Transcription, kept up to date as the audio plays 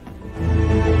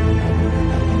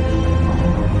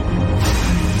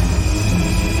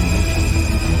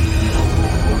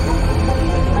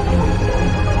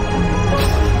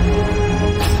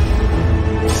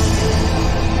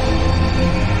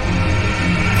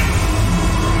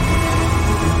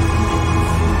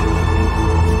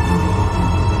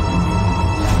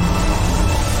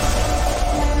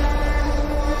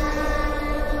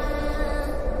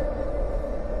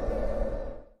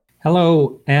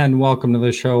Hello and welcome to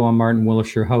the show. I'm Martin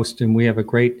Willis, your host, and we have a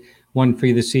great one for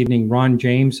you this evening. Ron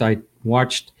James, I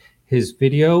watched his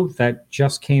video that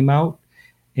just came out,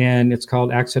 and it's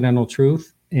called Accidental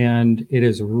Truth, and it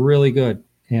is really good.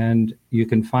 And you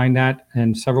can find that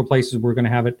in several places. We're going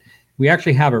to have it. We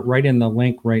actually have it right in the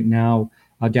link right now,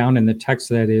 down in the text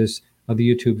that is of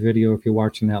the YouTube video if you're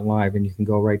watching that live, and you can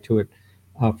go right to it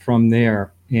from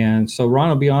there. And so Ron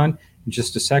will be on in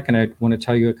just a second. I want to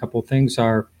tell you a couple of things.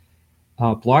 Our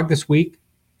blog this week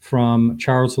from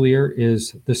Charles Lear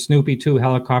is the Snoopy 2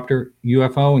 helicopter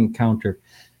UFO encounter.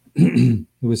 It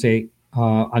was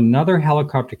another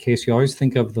helicopter case. You always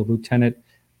think of the Lieutenant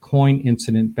Coyne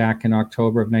incident back in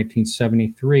October of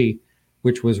 1973,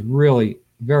 which was really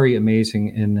very amazing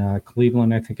in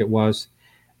Cleveland, I think it was.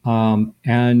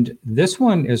 And this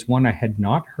one is one I had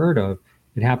not heard of.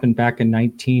 It happened back in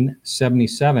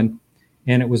 1977,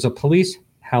 and it was a police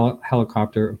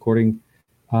helicopter, according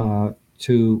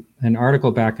to an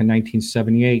article back in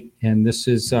 1978. And this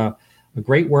is a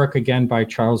great work, again, by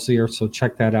Charles Lear, so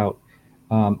check that out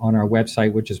on our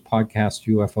website, which is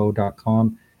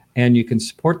podcastufo.com. And you can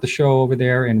support the show over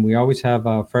there, and we always have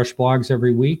fresh blogs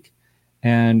every week.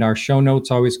 And our show notes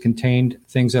always contain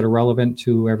things that are relevant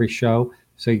to every show,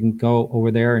 so you can go over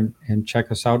there and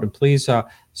check us out. And please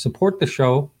support the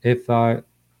show if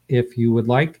you would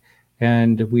like.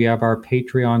 And we have our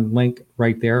Patreon link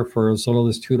right there. For as little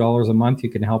as $2 a month,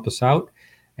 you can help us out.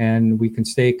 And we can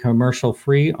stay commercial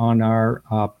free on our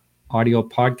audio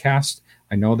podcast.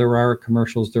 I know there are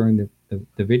commercials during the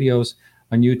videos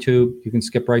on YouTube. You can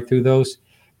skip right through those.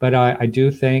 But I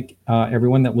do thank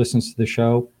everyone that listens to the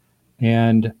show.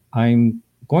 And I'm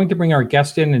going to bring our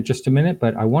guest in just a minute,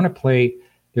 but I want to play,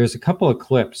 there's a couple of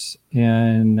clips.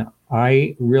 And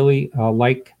I really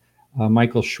like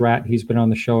Michael Schratt. He's been on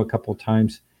the show a couple of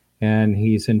times, and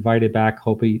he's invited back.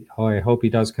 I hope he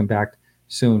does come back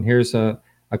soon. Here's a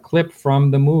clip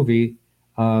from the movie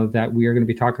that we are going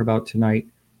to be talking about tonight,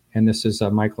 and this is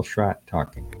Michael Schratt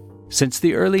talking. Since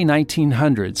the early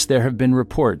 1900s, there have been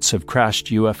reports of crashed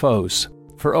UFOs.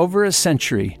 For over a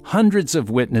century, hundreds of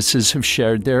witnesses have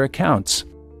shared their accounts.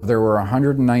 There were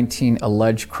 119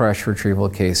 alleged crash retrieval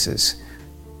cases.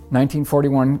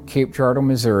 1941, Cape Girardeau,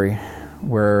 Missouri,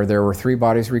 where there were 3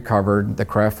 bodies recovered. The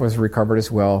craft was recovered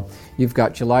as well. You've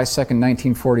got July 2nd,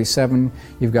 1947.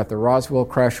 You've got the Roswell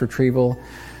crash retrieval.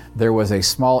 There was a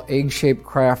small egg-shaped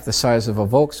craft the size of a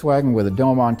Volkswagen with a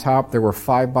dome on top. There were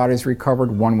 5 bodies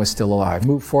recovered. 1 was still alive.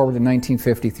 Move forward to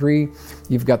 1953.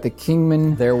 You've got the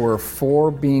Kingman. There were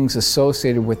 4 beings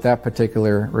associated with that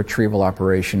particular retrieval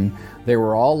operation. They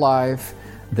were all live.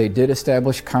 They did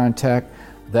establish contact.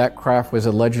 That craft was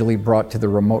allegedly brought to the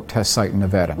remote test site in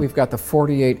Nevada. We've got the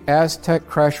 48 Aztec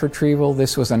crash retrieval.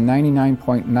 This was a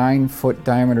 99.9-foot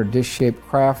diameter dish-shaped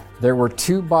craft. There were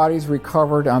 2 bodies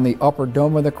recovered on the upper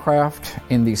dome of the craft.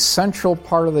 In the central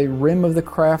part of the rim of the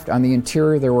craft, on the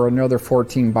interior, there were another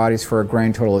 14 bodies for a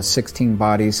grand total of 16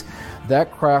 bodies.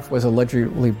 That craft was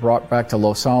allegedly brought back to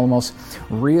Los Alamos,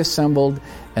 reassembled,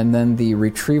 and then the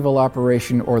retrieval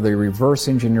operation, or the reverse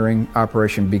engineering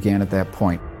operation, began at that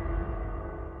point.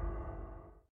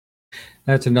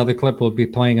 That's another clip. We'll be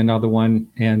playing another one.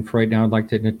 And for right now, I'd like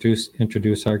to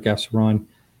introduce our guest, Ron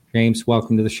James.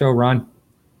 Welcome to the show, Ron.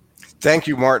 Thank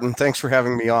you, Martin. Thanks for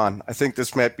having me on. I think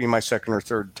this might be my second or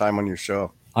third time on your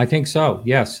show. I think so,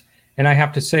 yes. And I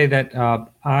have to say that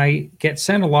I get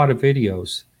sent a lot of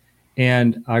videos,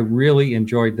 and I really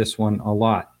enjoyed this one a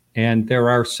lot. And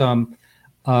there are some,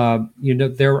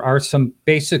 there are some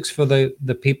basics for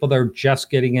the people that are just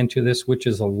getting into this, which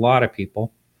is a lot of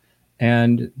people.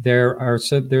 And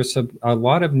there's a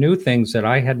lot of new things that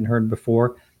I hadn't heard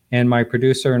before. And my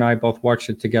producer and I both watched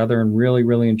it together and really,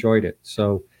 really enjoyed it.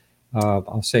 So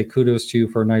I'll say kudos to you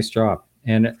for a nice job.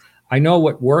 And I know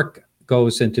what work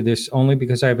goes into this only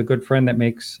because I have a good friend that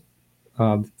makes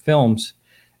films.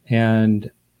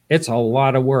 And it's a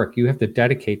lot of work. You have to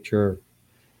dedicate your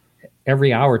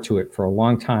every hour to it for a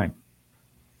long time.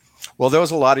 Well, there was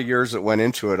a lot of years that went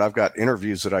into it. I've got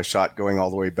interviews that I shot going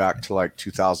all the way back to like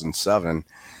 2007.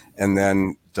 And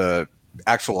then the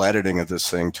actual editing of this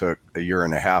thing took a year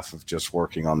and a half of just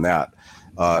working on that.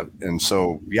 And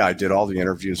so, yeah, I did all the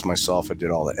interviews myself. I did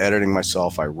all the editing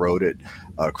myself. I wrote it.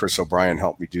 Chris O'Brien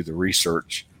helped me do the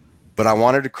research. But I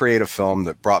wanted to create a film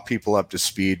that brought people up to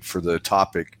speed for the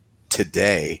topic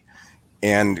today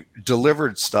and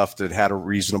delivered stuff that had a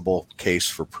reasonable case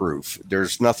for proof.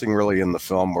 There's nothing really in the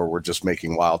film where we're just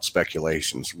making wild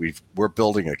speculations. We're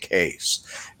building a case,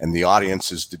 and the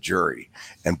audience is the jury.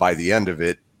 And by the end of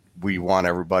it, we want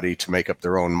everybody to make up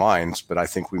their own minds, but I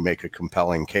think we make a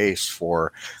compelling case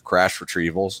for crash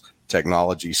retrievals,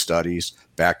 technology studies,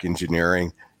 back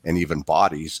engineering, and even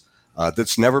bodies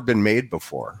that's never been made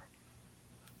before.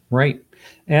 Right.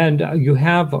 And you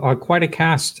have quite a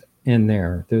cast in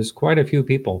there. There's quite a few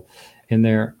people in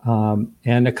there,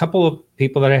 and a couple of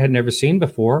people that I had never seen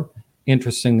before,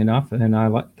 interesting enough. And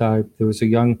there was a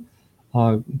young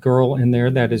girl in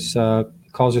there that is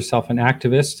calls herself an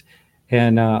activist,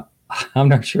 and I'm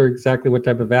not sure exactly what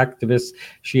type of activist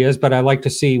she is, but I like to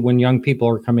see when young people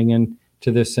are coming in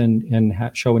to this and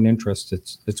showing interest.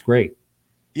 It's great.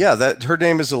 Yeah, that her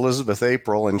name is Elizabeth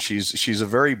April, and she's a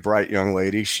very bright young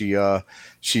lady. She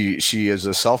is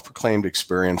a self-proclaimed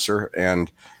experiencer, and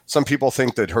some people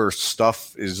think that her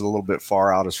stuff is a little bit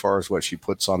far out as far as what she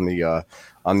puts on the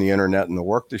internet and the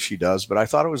work that she does. But I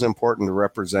thought it was important to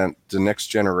represent the next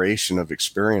generation of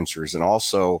experiencers, and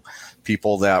also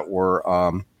people that were,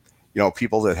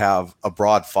 people that have a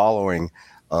broad following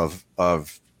of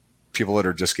people that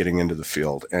are just getting into the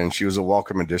field. And she was a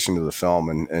welcome addition to the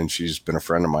film, and she's been a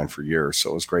friend of mine for years.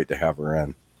 So it was great to have her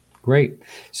in. Great.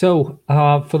 So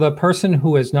for the person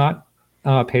who has not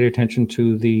paid attention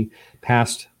to the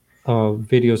past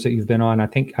videos that you've been on, I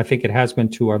think it has been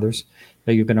 2 others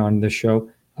that you've been on this show.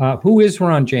 Who is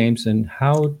Ron James, and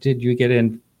how did you get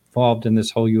involved in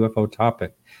this whole UFO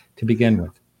topic to begin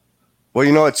with?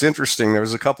 Well, it's interesting. There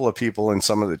was a couple of people in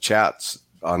some of the chats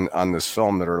on this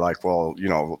film that are like, well,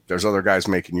 there's other guys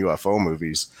making UFO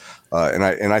movies. And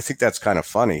I think that's kind of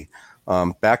funny.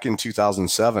 Back in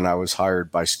 2007, I was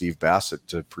hired by Steve Bassett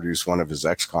to produce one of his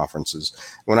X conferences.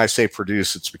 When I say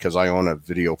produce, it's because I own a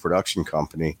video production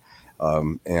company.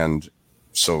 And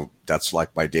so that's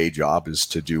like my day job is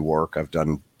to do work. I've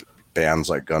done bands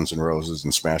like Guns N' Roses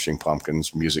and Smashing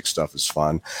Pumpkins. Music stuff is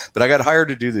fun. But I got hired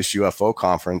to do this UFO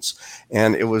conference,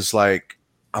 and it was like,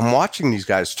 I'm watching these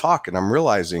guys talk, and I'm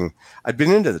realizing I'd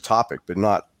been into the topic, but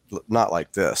not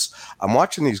like this. I'm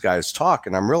watching these guys talk,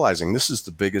 and I'm realizing this is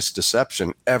the biggest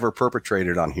deception ever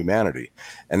perpetrated on humanity.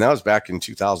 And that was back in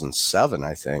 2007,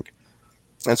 I think.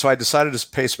 And so I decided to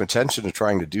pay some attention to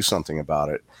trying to do something about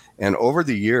it. And over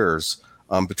the years,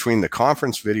 between the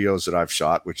conference videos that I've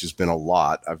shot, which has been a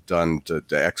lot, I've done the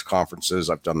X conferences,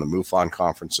 I've done the MUFON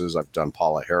conferences, I've done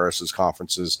Paula Harris's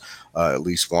conferences at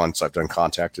least once. I've done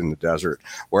Contact in the Desert,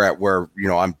 where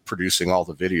I'm producing all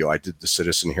the video. I did the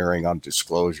citizen hearing on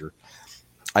disclosure.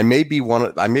 I may be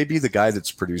the guy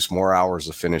that's produced more hours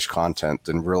of finished content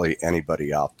than really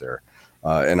anybody out there.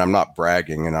 And I'm not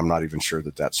bragging, and I'm not even sure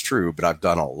that that's true, but I've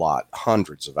done a lot,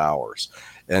 hundreds of hours.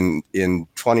 And in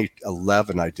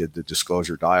 2011, I did the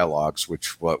Disclosure Dialogues,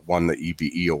 which won the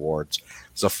EBE Awards.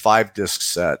 It's a 5-disc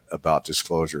set about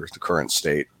disclosure, the current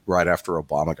state, right after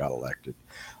Obama got elected.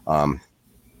 And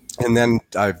then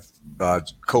I've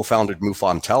co-founded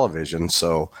MUFON Television.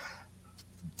 So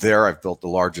there I've built the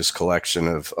largest collection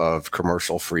of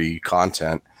commercial-free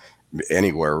content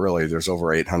anywhere, really. There's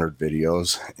over 800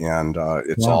 videos, and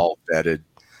it's all vetted.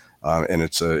 And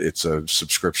it's a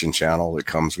subscription channel that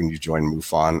comes when you join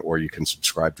MUFON, or you can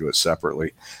subscribe to it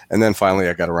separately. And then finally,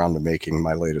 I got around to making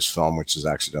my latest film, which is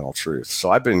Accidental Truth.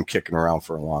 So I've been kicking around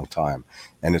for a long time,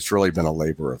 and it's really been a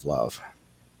labor of love.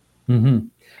 Mm-hmm.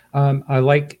 I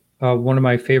like one of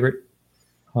my favorite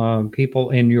people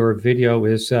in your video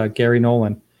is Gary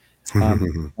Nolan.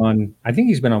 I think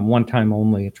he's been on one time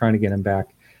only, trying to get him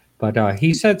back. But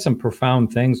he said some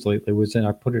profound things lately.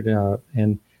 I put it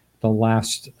in the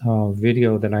last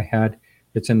video that I had.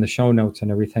 It's in the show notes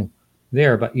and everything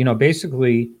there. But,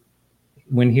 basically,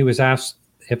 when he was asked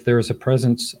if there is a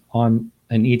presence an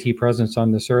ET presence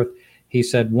on this earth, he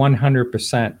said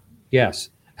 100%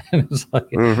 yes. And it was like,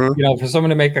 for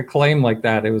someone to make a claim like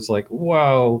that, it was like,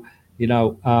 whoa,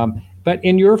 But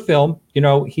in your film,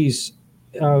 he's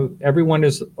everyone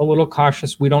is a little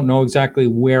cautious. We don't know exactly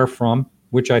where from,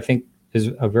 which I think is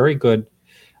a very good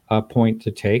point to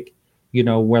take.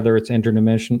 Whether it's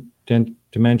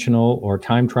interdimensional or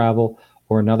time travel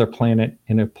or another planet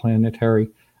in a planetary,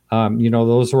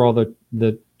 those are all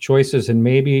the choices. And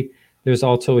maybe there's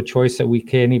also a choice that we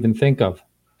can't even think of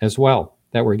as well,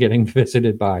 that we're getting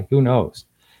visited by. Who knows?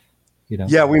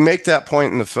 Yeah, we make that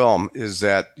point in the film, is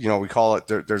that, we call it,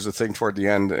 there's a thing toward the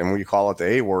end, and we call it the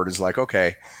A word, is like,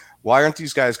 okay, why aren't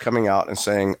these guys coming out and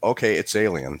saying, okay, it's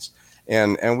aliens?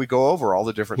 And we go over all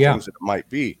the different things that it might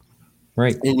be.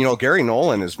 Right. And, Gary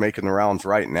Nolan is making the rounds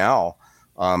right now,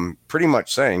 pretty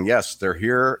much saying, yes, they're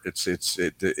here.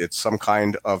 It's some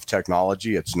kind of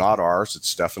technology. It's not ours.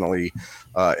 It's definitely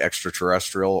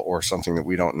extraterrestrial or something that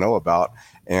we don't know about.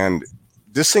 And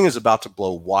this thing is about to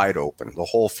blow wide open, the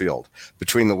whole field,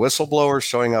 between the whistleblowers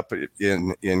showing up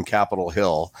in Capitol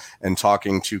Hill and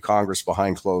talking to Congress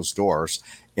behind closed doors,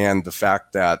 and the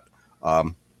fact that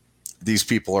these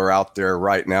people are out there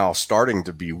right now starting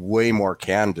to be way more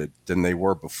candid than they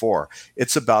were before.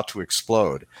 It's about to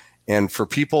explode. And for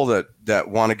people that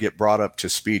want to get brought up to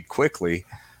speed quickly,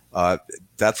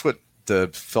 that's what the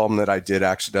film that I did,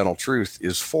 Accidental Truth,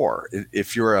 is for.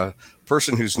 If you're a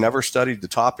person who's never studied the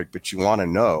topic, but you want to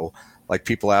know, like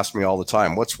people ask me all the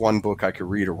time, what's one book I could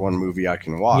read or one movie I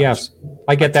can watch? Yes,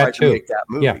 I get that too. Make that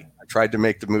movie. Yeah. I tried to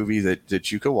make the movie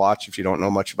that you could watch if you don't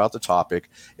know much about the topic.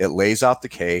 It lays out the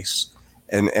case.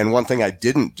 And one thing I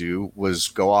didn't do was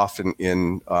go off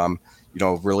in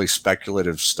really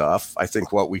speculative stuff. I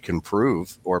think what we can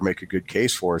prove or make a good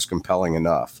case for is compelling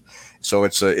enough. So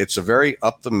it's a very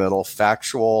up the middle,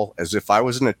 factual, as if I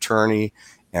was an attorney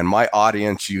and my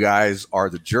audience, you guys are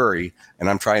the jury, and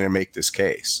I'm trying to make this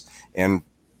case. And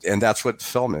that's what the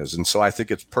film is. And so I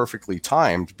think it's perfectly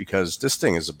timed because this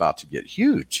thing is about to get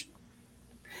huge.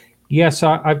 Yes,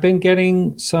 I've been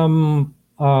getting some,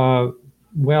 I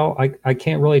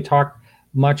can't really talk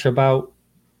much about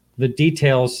the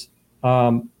details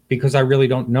because I really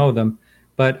don't know them,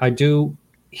 but I do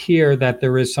hear that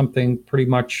there is something pretty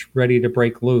much ready to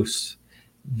break loose,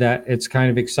 that it's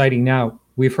kind of exciting. Now,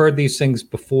 we've heard these things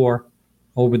before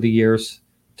over the years,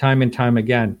 time and time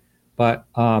again, but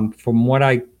from what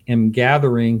I am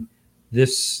gathering,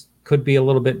 this could be a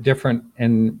little bit different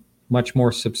and much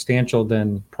more substantial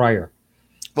than prior.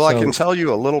 Well, so, I can tell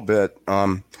you a little bit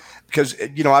because,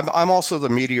 I'm also the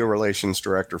media relations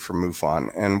director for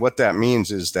MUFON. And what that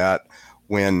means is that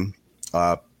when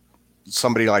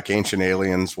somebody like Ancient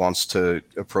Aliens wants to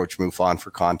approach MUFON for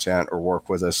content or work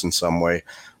with us in some way,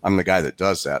 I'm the guy that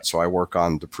does that. So I work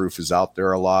on The Proof Is Out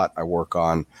There a lot. I work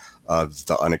on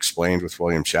The Unexplained with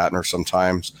William Shatner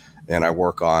sometimes. And I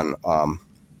work on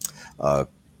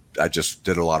I just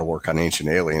did a lot of work on Ancient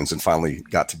Aliens and finally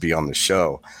got to be on the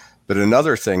show. But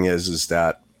another thing is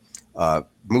that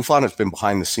MUFON has been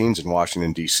behind the scenes in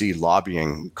Washington, D.C.,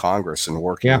 lobbying Congress and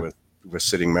working with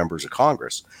sitting members of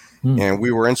Congress. And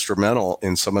we were instrumental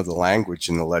in some of the language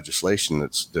in the legislation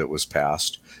that was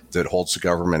passed that holds the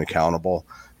government accountable,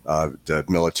 the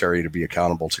military to be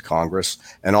accountable to Congress,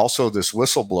 and also this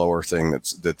whistleblower thing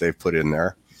that they've put in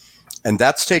there. And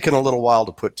that's taken a little while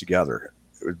to put together.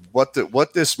 What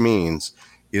this means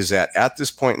is that at this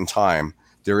point in time,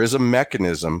 there is a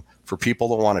mechanism for people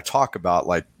that want to talk about,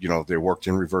 like, they worked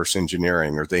in reverse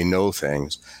engineering or they know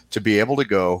things, to be able to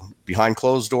go behind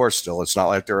closed doors still. It's not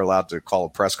like they're allowed to call a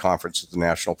press conference at the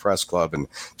National Press Club and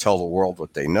tell the world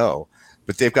what they know,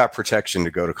 but they've got protection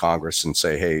to go to Congress and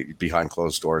say, hey, behind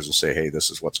closed doors and say, hey,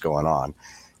 this is what's going on.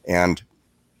 And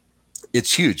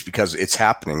it's huge because it's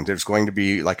happening. There's going to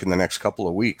be, like in the next couple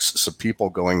of weeks, some people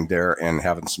going there and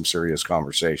having some serious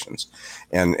conversations.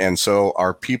 And so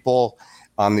our people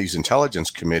on these intelligence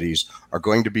committees are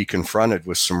going to be confronted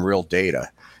with some real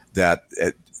data that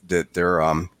they're,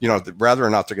 whether or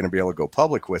not they're going to be able to go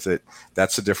public with it,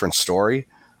 that's a different story.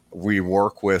 We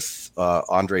work with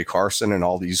Andre Carson and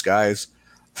all these guys.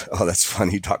 Oh, that's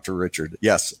funny, Dr. Richard.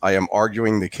 Yes, I am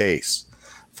arguing the case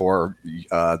for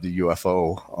the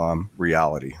UFO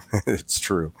reality. It's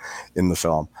true in the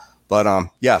film. But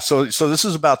so this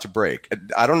is about to break.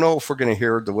 I don't know if we're going to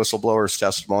hear the whistleblower's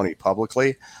testimony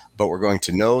publicly, but we're going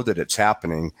to know that it's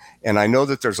happening. And I know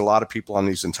that there's a lot of people on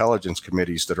these intelligence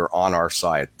committees that are on our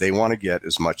side. They want to get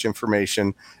as much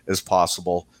information as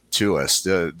possible to us.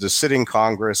 The sitting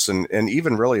Congress and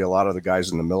even really a lot of the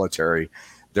guys in the military,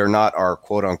 they're not our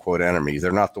quote unquote enemy.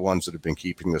 They're not the ones that have been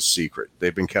keeping this secret.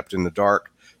 They've been kept in the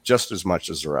dark just as much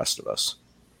as the rest of us.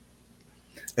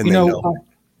 And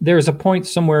there's a point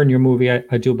somewhere in your movie,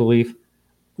 I do believe,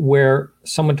 where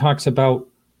someone talks about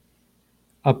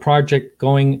a project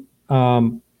going,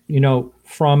 from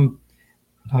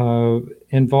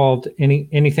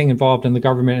anything involved in the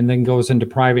government and then goes into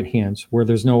private hands where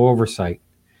there's no oversight.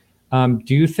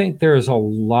 Do you think there's a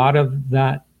lot of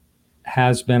that,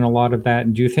 has been a lot of that?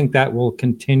 And do you think that will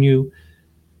continue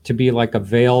to be like a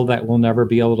veil that we'll never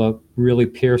be able to really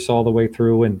pierce all the way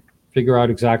through and figure out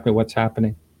exactly what's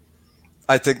happening?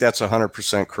 I think that's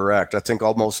 100% correct. I think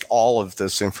almost all of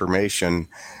this information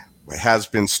has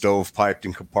been stovepiped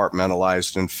and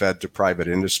compartmentalized and fed to private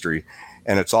industry,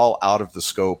 and it's all out of the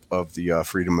scope of the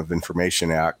Freedom of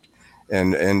Information Act,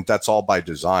 and that's all by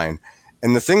design.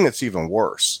 And the thing that's even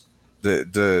worse,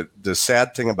 the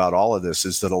sad thing about all of this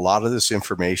is that a lot of this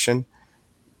information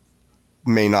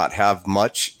may not have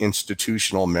much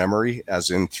institutional memory, as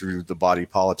in through the body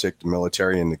politic, the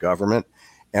military, and the government,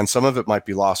 and some of it might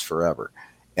be lost forever.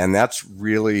 And that's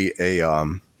really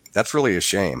a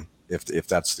shame if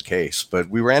that's the case. But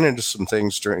we ran into some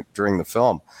things during the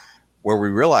film where we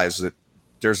realized that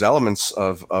there's elements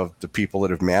of the people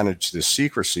that have managed this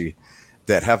secrecy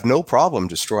that have no problem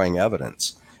destroying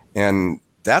evidence. And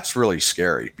that's really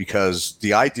scary, because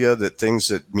the idea that things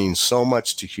that mean so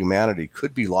much to humanity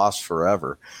could be lost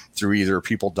forever through either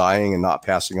people dying and not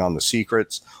passing on the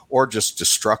secrets, or just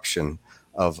destruction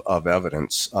of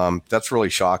evidence. That's really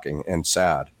shocking and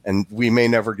sad. And we may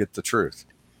never get the truth.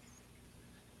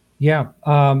 Yeah.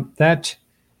 That,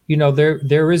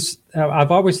 there is,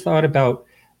 I've always thought about,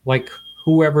 like,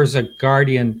 whoever's a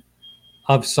guardian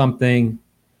of something,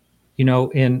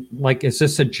 in, like, is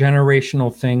this a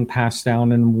generational thing passed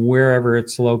down, and wherever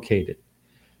it's located,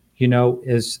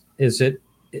 is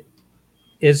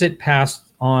it passed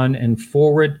on and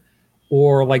forward,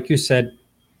 or, like you said,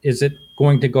 is it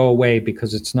going to go away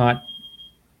because it's not,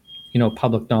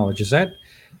 public knowledge? Is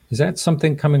that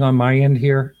something coming on my end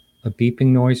here? A beeping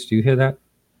noise? Do you hear that?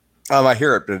 I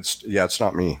hear it, but it's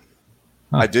not me.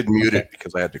 Huh. I did mute it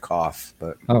because I had to cough,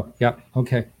 but. Oh, yeah.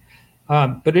 Okay.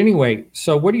 But anyway,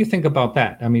 so what do you think about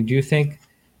that? I mean, do you think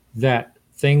that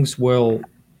things will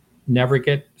never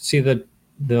see the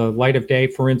light of day?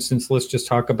 For instance, let's just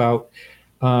talk about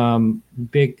I'm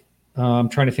trying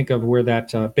to think of where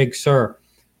that Big Sur,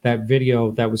 that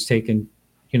video that was taken,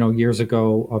 years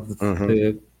ago of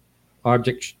the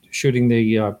object shooting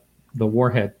the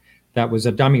warhead. That was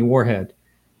a dummy warhead,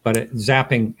 but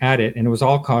zapping at it, and it was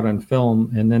all caught on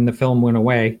film. And then the film went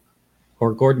away,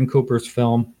 or Gordon Cooper's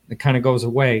film. It kind of goes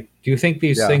away. Do you think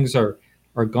these things are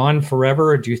gone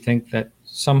forever, or do you think that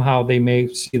somehow they may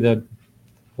see the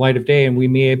light of day, and we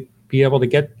may be able to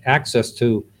get access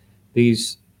to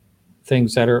these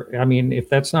things that are, I mean, if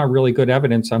that's not really good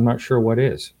evidence, I'm not sure what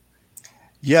is.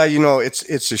 Yeah,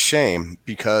 it's a shame,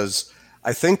 because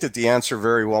I think that the answer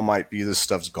very well might be this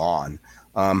stuff's gone.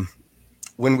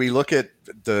 When we look at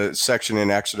the section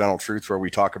in Accidental Truth where we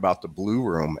talk about the Blue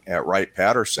Room at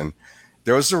Wright-Patterson,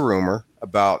 there was a rumor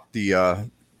about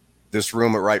this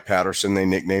room at Wright-Patterson. They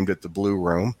nicknamed it the Blue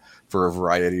Room for a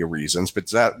variety of reasons, but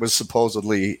that was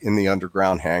supposedly in the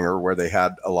underground hangar where they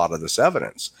had a lot of this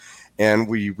evidence. And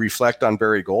we reflect on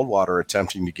Barry Goldwater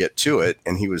attempting to get to it,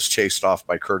 and he was chased off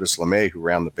by Curtis LeMay, who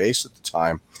ran the base at the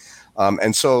time.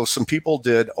 And so some people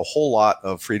did a whole lot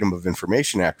of Freedom of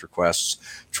Information Act requests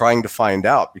trying to find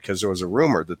out, because there was a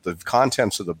rumor that the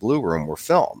contents of the Blue Room were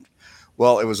filmed.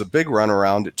 Well, it was a big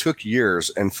runaround. It took years,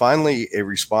 and finally a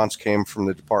response came from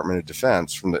the Department of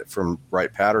Defense, from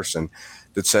Wright-Patterson,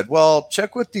 that said, well,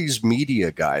 check with these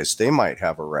media guys. They might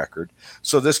have a record.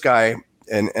 So this guy,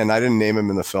 and I didn't name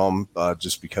him in the film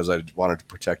just because I wanted to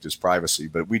protect his privacy,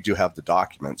 but we do have the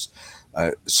documents.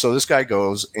 So this guy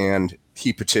goes and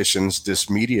he petitions this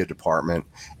media department,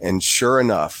 and sure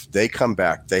enough, they come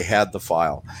back. They had the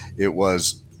file. It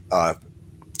was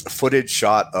footage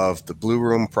shot of the Blue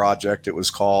Room Project, it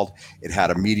was called. It had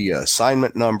a media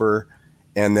assignment number,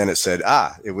 and then it said,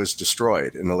 it was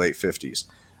destroyed in the late 50s.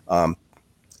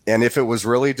 And if it was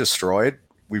really destroyed,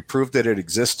 we proved that it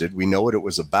existed. We know what it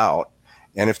was about.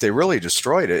 And if they really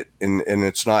destroyed it, and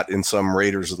it's not in some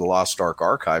Raiders of the Lost Ark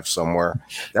archive somewhere,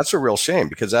 that's a real shame,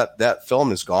 because that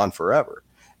film is gone forever.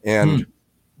 And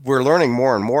we're learning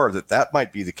more and more that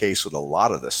might be the case with a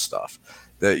lot of this stuff.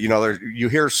 That, you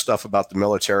hear stuff about the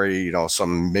military,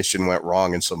 some mission went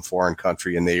wrong in some foreign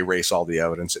country and they erase all the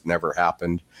evidence. It never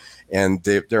happened. And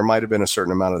there might have been a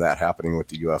certain amount of that happening with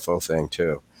the UFO thing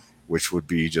too, which would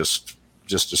be just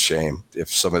a shame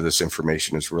if some of this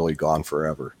information is really gone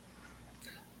forever.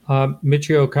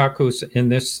 Michio Kaku's in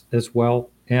this as well,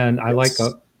 and I like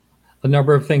a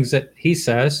number of things that he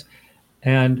says,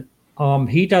 and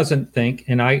he doesn't think,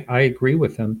 and I agree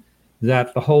with him,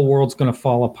 that the whole world's going to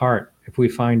fall apart if we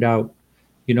find out,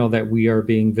 that we are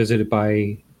being visited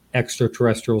by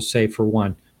extraterrestrials, say, for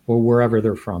one, or wherever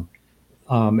they're from.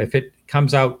 If it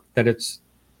comes out that it's,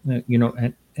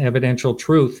 an evidential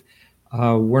truth,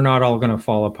 we're not all going to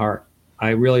fall apart.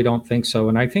 I really don't think so,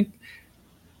 and I think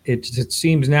it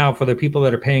seems now, for the people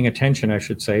that are paying attention, I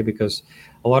should say, because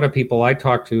a lot of people I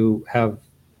talk to have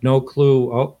no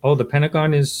clue. Oh, the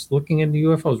Pentagon is looking into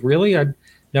UFOs. Really? I'd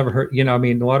never heard,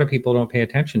 a lot of people don't pay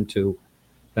attention to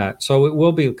that. So it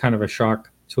will be kind of a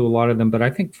shock to a lot of them. But I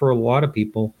think for a lot of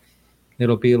people,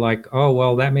 it'll be like, oh,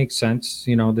 well, that makes sense.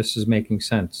 This is making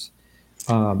sense.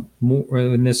 And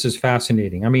this is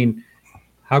fascinating. I mean,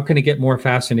 how can it get more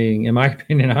fascinating? In my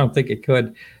opinion, I don't think it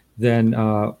could,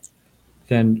 than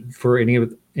for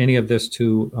any of this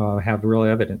to have real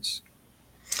evidence.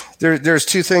 There's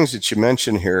two things that you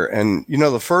mentioned here, and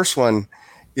the first one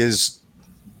is,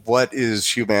 what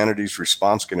is humanity's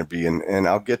response going to be, and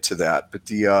I'll get to that. But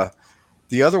the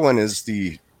other one is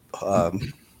the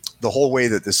whole way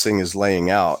that this thing is laying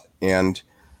out, and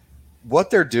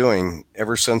what they're doing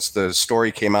ever since the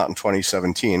story came out in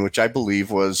 2017, which I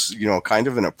believe was, kind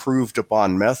of an approved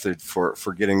upon method for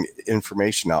getting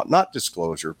information out, not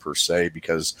disclosure per se,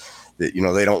 because they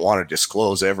don't want to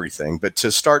disclose everything, but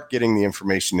to start getting the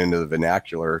information into the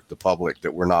vernacular, the public,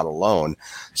 that we're not alone.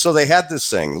 So they had this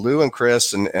thing, Lou and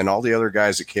Chris and all the other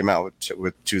guys that came out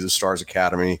with To the Stars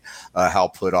Academy, Hal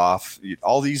Puthoff,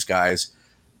 all these guys.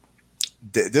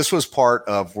 This was part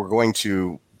of, we're going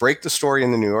to break the story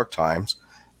in the New York Times.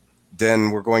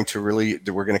 Then we're going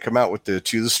to come out with the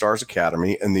To the Stars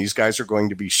Academy, and these guys are going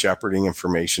to be shepherding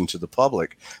information to the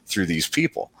public through these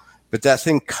people. But that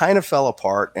thing kind of fell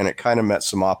apart, and it kind of met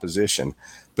some opposition.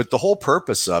 But the whole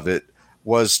purpose of it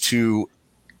was to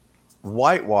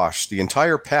whitewash the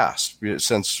entire past,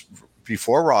 since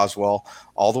before Roswell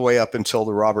all the way up until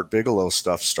the Robert Bigelow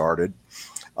stuff started,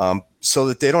 so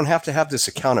that they don't have to have this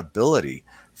accountability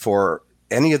for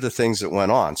any of the things that went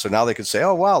on. So now they could say,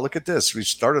 oh, wow, look at this. We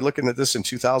started looking at this in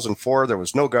 2004. There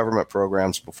was no government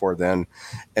programs before then,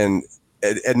 and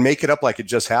make it up like it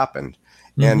just happened.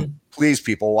 Mm-hmm. And please,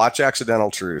 people, watch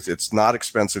Accidental Truth. It's not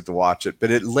expensive to watch it,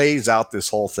 but it lays out this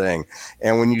whole thing.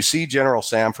 And when you see General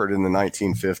Samford in the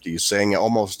 1950s saying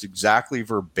almost exactly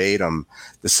verbatim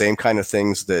the same kind of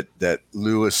things that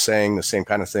Lou is saying, the same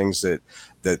kind of things that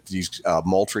these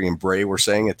Moultrie and Bray were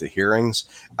saying at the hearings.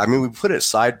 I mean, we put it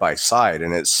side by side,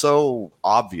 and it's so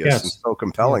obvious and so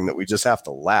compelling that we just have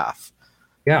to laugh.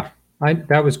 Yeah,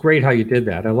 that was great how you did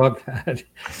that. I love that.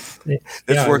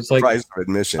 It's worth the price of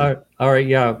admission. All right,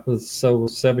 yeah. So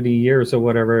 70 years or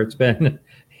whatever it's been,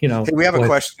 Hey, we have a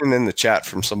question in the chat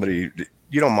from somebody.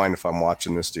 You don't mind if I'm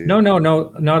watching this, do you? No,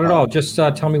 not at all. Just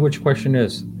tell me which question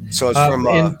is. So it's from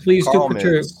and please Carl do put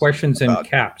your questions in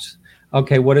caps.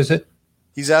 Okay, what is it?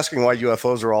 He's asking why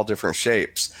UFOs are all different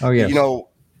shapes. Oh, yes.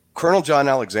 Colonel John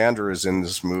Alexander is in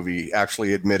this movie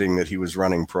actually admitting that he was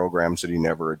running programs that he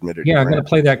never admitted. Yeah, I'm going to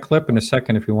play that clip in a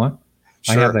second if you want.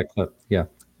 Sure. I have that clip. Yeah.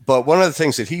 But one of the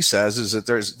things that he says is that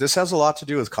this has a lot to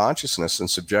do with consciousness and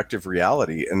subjective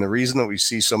reality. And the reason that we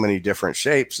see so many different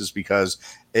shapes is because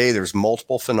A, there's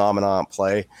multiple phenomena at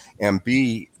play, and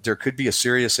B, there could be a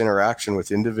serious interaction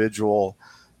with individual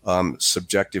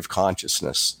subjective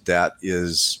consciousness that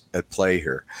is at play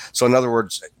here. So in other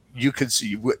words, you could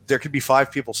see there could be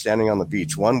 5 people standing on the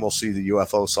beach. One will see the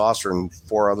UFO saucer, and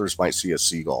 4 others might see a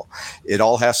seagull. It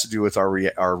all has to do with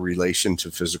our relation to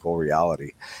physical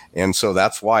reality. And so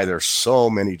that's why there's so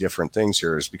many different things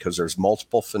here, is because there's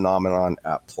multiple phenomenon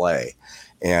at play.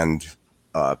 And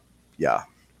yeah.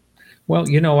 Well,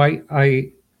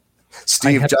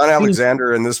 Steve, John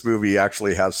Alexander in this movie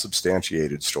actually has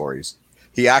substantiated stories.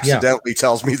 He accidentally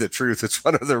tells me the truth. It's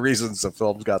one of the reasons the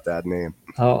film's got that name.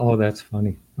 Oh, that's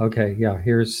funny. Okay, yeah,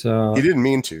 here's... he didn't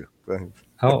mean to.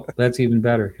 Oh, that's even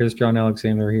better. Here's John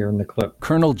Alexander here in the clip.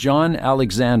 Colonel John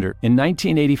Alexander. In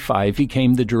 1985, he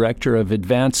became the director of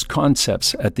advanced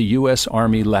concepts at the U.S.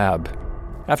 Army Lab.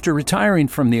 After retiring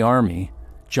from the Army,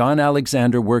 John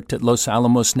Alexander worked at Los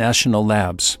Alamos National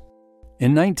Labs.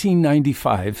 In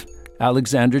 1995,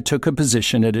 Alexander took a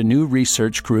position at a new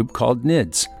research group called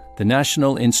NIDS, the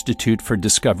National Institute for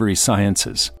Discovery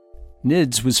Sciences.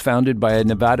 NIDS was founded by a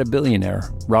Nevada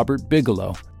billionaire, Robert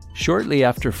Bigelow. Shortly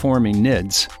after forming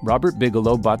NIDS, Robert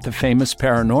Bigelow bought the famous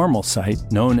paranormal site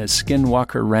known as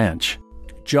Skinwalker Ranch.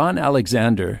 John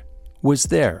Alexander was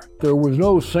there. There was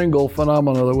no single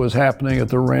phenomena that was happening at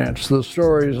the ranch. The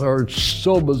stories are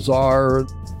so bizarre.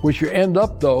 What you end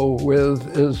up, though,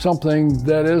 with is something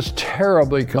that is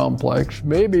terribly complex,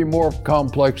 maybe more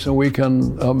complex than we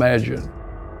can imagine.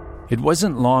 It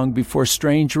wasn't long before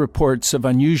strange reports of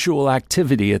unusual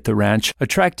activity at the ranch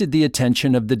attracted the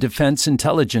attention of the Defense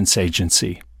Intelligence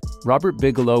Agency. Robert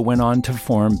Bigelow went on to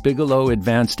form Bigelow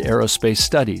Advanced Aerospace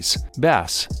Studies,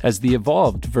 BASS, as the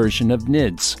evolved version of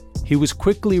NIDS. He was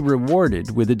quickly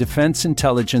rewarded with a Defense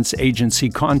Intelligence Agency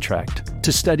contract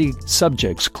to study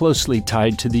subjects closely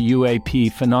tied to the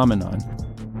UAP phenomenon.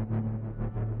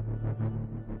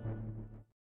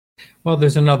 Well,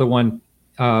 there's another one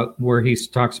where he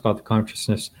talks about the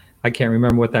consciousness. I can't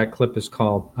remember what that clip is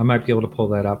called. I might be able to pull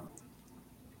that up.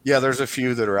 Yeah, there's a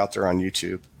few that are out there on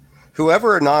YouTube.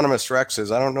 Whoever Anonymous Rex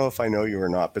is, I don't know if I know you or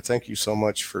not, but thank you so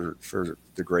much for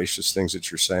the gracious things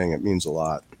that you're saying. It means a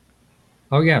lot.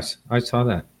 Oh, yes, I saw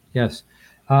that. Yes.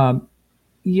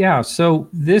 Yeah, so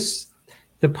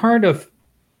the part of,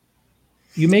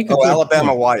 you make a Alabama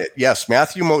point. Wyatt. Yes,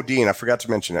 Matthew Modine. I forgot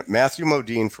to mention it. Matthew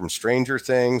Modine from Stranger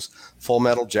Things, Full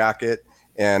Metal Jacket,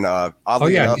 and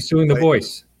oddly enough, he's doing the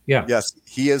voice. Yeah. Yes,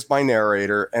 he is my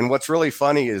narrator. And what's really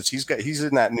funny is he's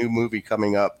in that new movie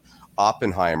coming up,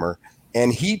 Oppenheimer,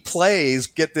 and he plays,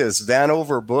 get this,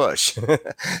 Vanover Bush. And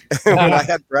when I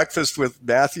had breakfast with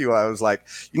Matthew, I was like,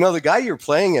 the guy you're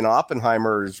playing in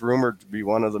Oppenheimer is rumored to be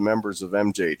one of the members of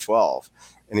MJ12.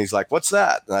 And he's like, what's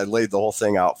that? And I laid the whole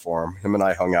thing out for him. Him and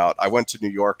I hung out. I went to New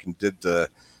York and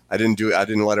I didn't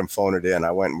let him phone it in.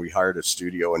 I went and we hired a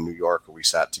studio in New York where we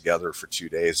sat together for 2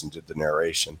 days and did the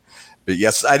narration. But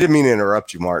yes, I didn't mean to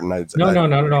interrupt you, Martin. No,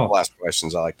 not at all. Last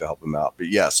questions, I like to help him out. But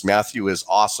yes, Matthew is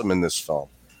awesome in this film.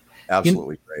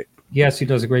 Absolutely great. Yes, he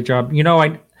does a great job.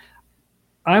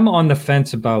 I'm on the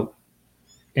fence about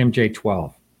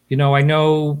MJ12. I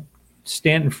know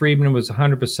Stanton Friedman was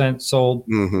 100% sold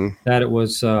that it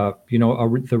was,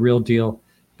 the real deal,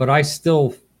 but I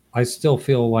still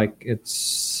feel like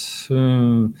it's,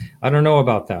 I don't know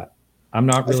about that. I'm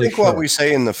not really sure. What we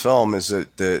say in the film is that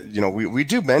we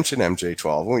do mention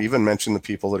MJ12. We even mention the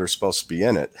people that are supposed to be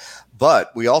in it,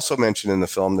 but we also mention in the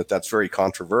film that that's very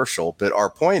controversial. But our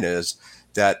point is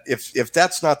that if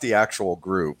that's not the actual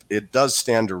group, it does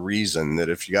stand to reason that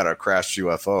if you got a crashed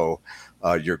UFO,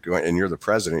 you're the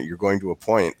president, you're going to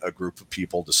appoint a group of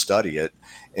people to study it.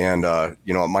 And,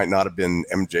 it might not have been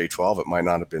MJ12. It might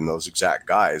not have been those exact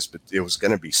guys, but it was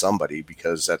going to be somebody,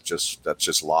 because that's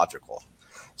just logical.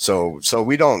 So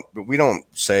we don't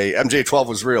say MJ12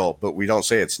 was real, but we don't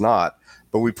say it's not.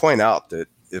 But we point out that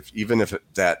even if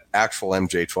that actual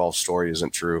MJ12 story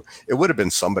isn't true, it would have been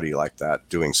somebody like that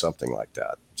doing something like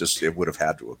that. It would have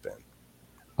had to have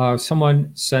been.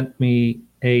 Someone sent me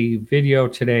a video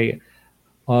today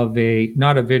of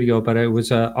not a video, but it was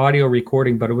an audio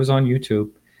recording, but it was on YouTube,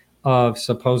 of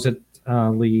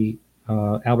supposedly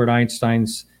Albert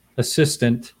Einstein's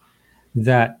assistant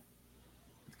that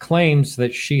claims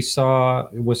that she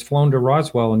was flown to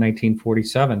Roswell in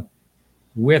 1947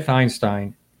 with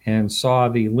Einstein and saw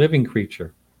the living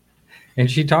creature. And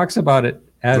she talks about it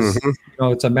as,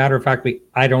 it's a matter of fact,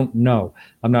 I don't know.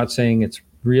 I'm not saying it's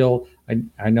real.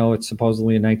 I know it's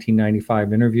supposedly a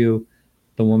 1995 interview.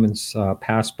 The woman's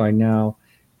passed by now,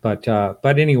 but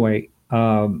anyway,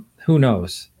 who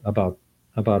knows about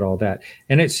all that?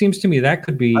 And it seems to me that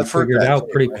could be figured out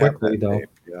pretty quickly, though.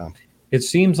 Yeah. It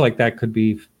seems like that could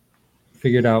be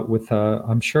figured out with.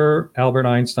 I'm sure Albert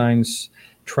Einstein's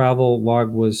travel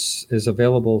log is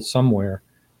available somewhere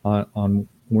on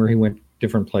where he went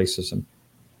different places, and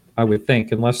I would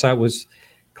think, unless that was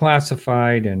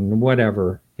classified and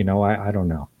whatever, I don't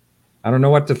know. I don't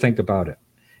know what to think about it.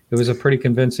 It was a pretty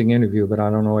convincing interview, but I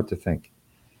don't know what to think.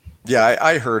 Yeah,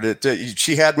 I heard it.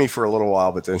 She had me for a little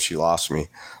while, but then she lost me.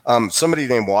 Somebody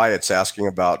named Wyatt's asking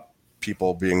about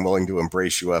people being willing to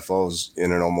embrace UFOs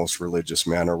in an almost religious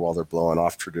manner while they're blowing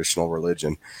off traditional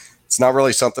religion. It's not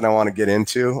really something I want to get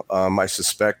into. I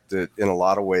suspect that in a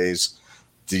lot of ways,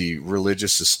 the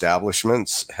religious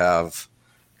establishments have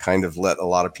kind of let a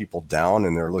lot of people down,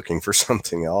 and they're looking for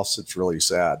something else. It's really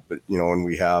sad. But, when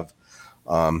we have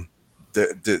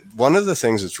one of the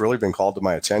things that's really been called to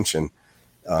my attention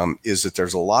is that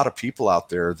there's a lot of people out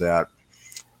there that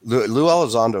Lou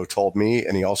Elizondo told me,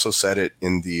 and he also said it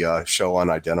in the show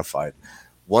Unidentified.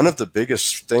 One of the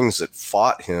biggest things that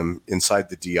fought him inside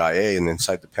the DIA and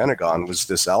inside the Pentagon was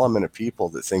this element of people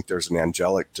that think there's an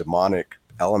angelic, demonic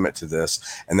element to this,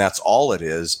 and that's all it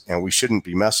is, and we shouldn't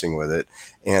be messing with it.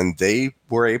 And they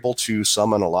were able to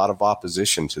summon a lot of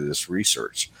opposition to this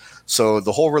research. So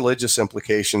the whole religious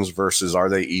implications versus are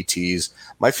they ETs,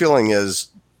 my feeling is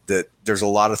that there's a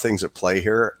lot of things at play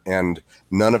here, and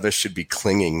none of us should be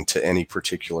clinging to any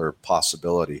particular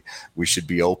possibility. We should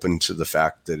be open to the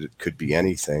fact that it could be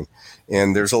anything.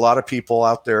 And there's a lot of people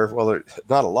out there, well,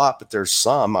 not a lot, but there's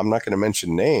some, I'm not going to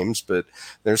mention names, but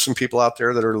there's some people out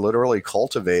there that are literally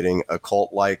cultivating a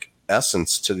cult-like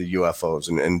essence to the UFOs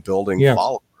and building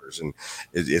followers. And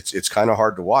it's kind of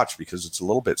hard to watch because it's a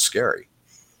little bit scary.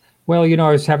 Well,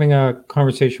 I was having a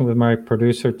conversation with my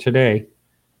producer today,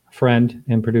 friend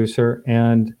and producer,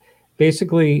 and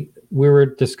basically we were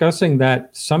discussing that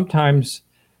sometimes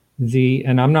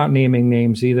and I'm not naming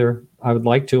names either, I would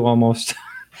like to almost,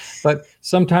 but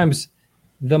sometimes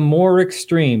the more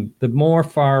extreme, the more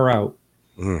far out,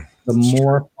 the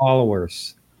more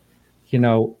followers,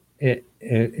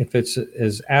 if it's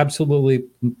is absolutely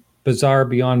bizarre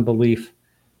beyond belief,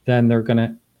 then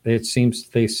they seem,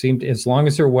 as long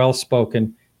as they're well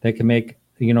spoken, they can make,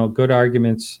 good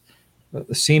arguments,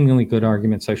 seemingly good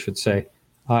arguments, I should say.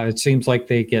 It seems like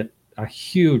they get a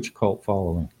huge cult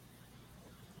following.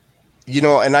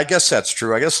 And I guess that's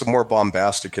true. I guess the more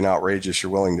bombastic and outrageous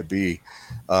you're willing to be,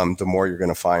 the more you're going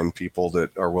to find people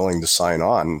that are willing to sign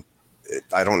on.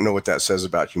 I don't know what that says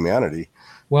about humanity.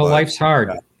 Well, life's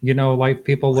hard. Life,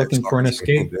 people looking for an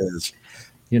escape.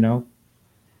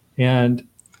 And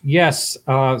Yes.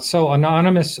 So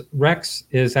Anonymous Rex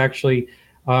is actually,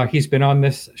 he's been on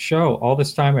this show all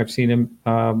this time. I've seen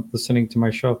him listening to my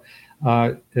show.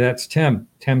 That's Tim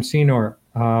Senor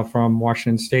from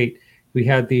Washington State. We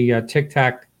had the Tic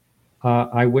Tac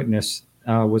eyewitness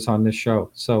was on this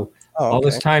show. So all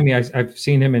this time, I've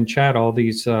seen him in chat all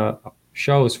these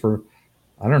shows for,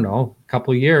 I don't know, a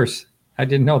couple of years. I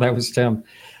didn't know that was Tim.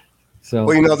 So,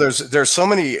 well, there's so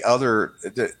many other.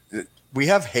 We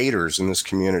have haters in this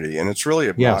community, and it's really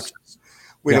obnoxious.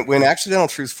 Yes. When Accidental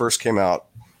Truth first came out,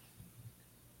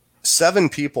 7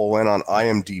 people went on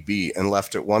IMDb and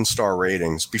left it 1-star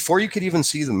ratings before you could even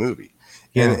see the movie.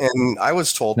 Yeah. And I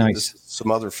was told that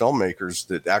some other filmmakers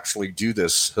that actually do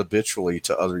this habitually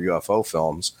to other UFO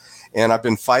films. And I've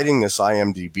been fighting this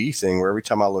IMDb thing where every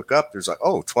time I look up, there's like,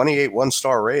 28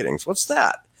 1-star ratings. What's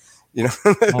that?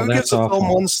 Who gives a film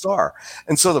 1 star?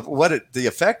 And so the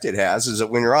effect it has is that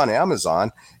when you're on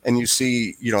Amazon and you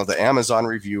see, the Amazon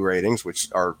review ratings, which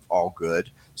are all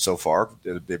good so far,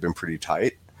 they've been pretty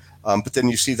tight. But then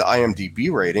you see the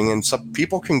IMDb rating, and some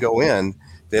people can go in.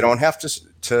 They don't have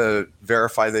to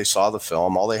verify they saw the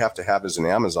film. All they have to have is an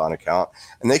Amazon account,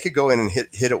 and they could go in and hit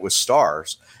it with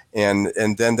stars. And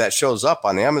then that shows up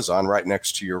on Amazon right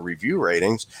next to your review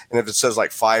ratings. And if it says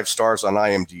like 5 stars on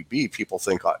IMDb, people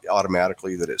think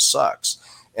automatically that it sucks.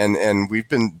 And we've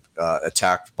been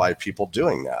attacked by people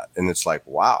doing that. And it's like,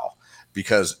 wow,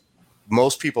 because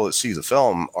most people that see the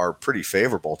film are pretty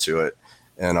favorable to it.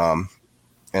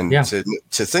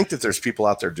 To think that there's people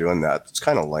out there doing that, it's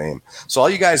kind of lame. So all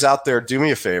you guys out there, do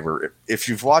me a favor. If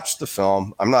you've watched the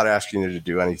film, I'm not asking you to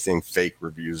do anything fake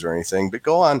reviews or anything, but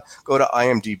go to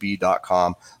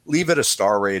imdb.com, leave it a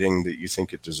star rating that you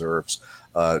think it deserves,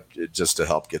 just to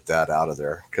help get that out of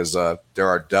there. Because there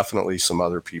are definitely some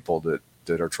other people that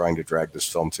are trying to drag this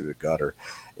film to the gutter.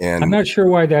 And I'm not sure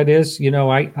why that is.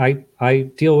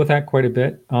 I deal with that quite a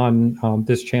bit on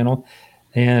this channel,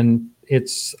 and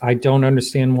I don't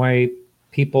understand why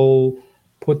people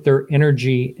put their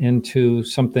energy into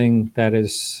something that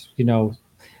is,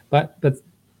 but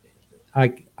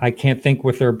I can't think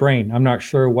with their brain. I'm not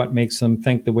sure what makes them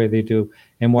think the way they do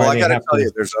and why. Well, I got to tell you,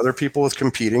 there's other people with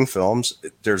competing films.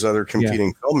 There's other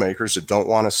competing filmmakers that don't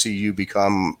want to see you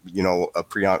become, a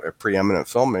preeminent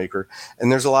filmmaker. And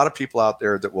there's a lot of people out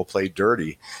there that will play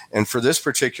dirty. And for this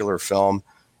particular film,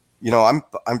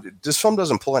 this film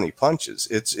doesn't pull any punches.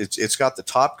 It's got the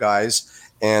top guys,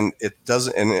 and it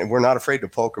doesn't, and we're not afraid to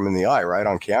poke them in the eye right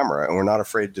on camera, and we're not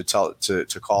afraid to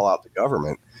to call out the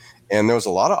government. And there was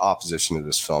a lot of opposition to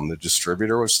this film. The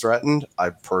distributor was threatened. I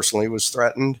personally was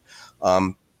threatened,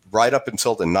 right up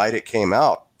until the night it came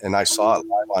out, and I saw it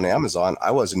live on Amazon. I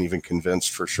wasn't even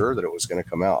convinced for sure that it was going to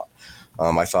come out.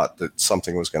 I thought that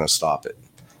something was going to stop it,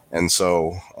 and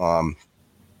so.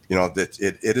 That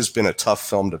it has been a tough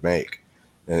film to make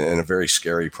and a very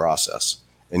scary process.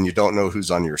 And you don't know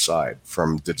who's on your side,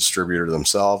 from the distributor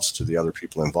themselves to the other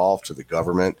people involved, to the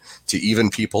government, to even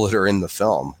people that are in the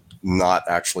film not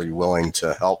actually willing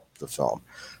to help the film.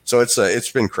 So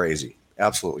it's been crazy,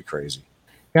 absolutely crazy.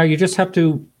 Yeah, you have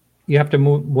to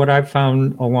move. What I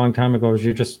found a long time ago is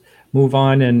you just move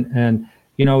on, and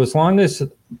as long as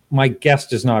my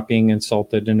guest is not being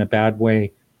insulted in a bad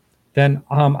way, then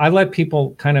I let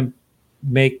people kind of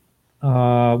make,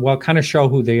 kind of show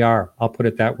who they are. I'll put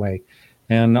it that way.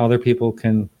 And other people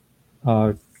can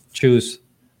choose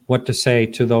what to say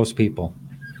to those people.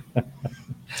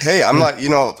 Hey, I'm not,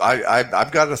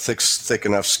 I've got a thick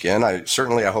enough skin. I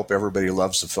hope everybody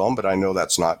loves the film, but I know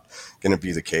that's not going to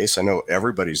be the case. I know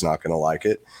everybody's not going to like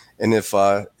it. And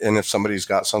if somebody's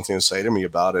got something to say to me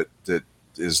about it that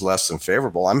is less than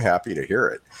favorable, I'm happy to hear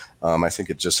it. I think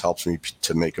it just helps me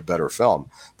to make a better film.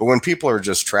 But when people are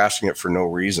just trashing it for no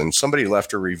reason, somebody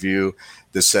left a review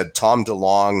that said Tom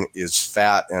DeLonge is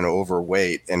fat and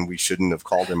overweight and we shouldn't have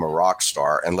called him a rock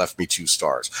star, and left me 2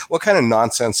 stars. What kind of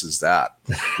nonsense is that?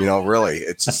 Really,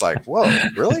 it's just like, whoa,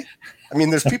 really? I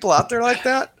mean, there's people out there like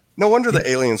that. No wonder the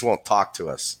aliens won't talk to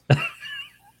us.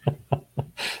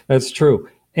 That's true.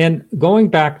 And going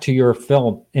back to your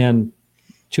film in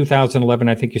 2011,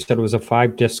 I think you said it was a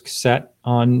 5-disc set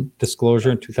on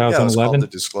Disclosure in 2011. Yeah, it's called the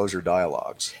Disclosure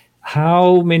Dialogues.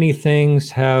 How many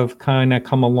things have kind of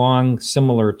come along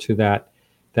similar to that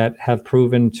have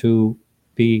proven to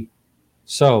be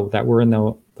so, that were in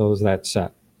that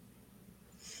set?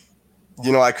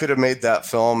 I could have made that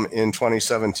film in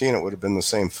 2017. It would have been the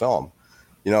same film.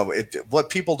 What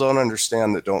people don't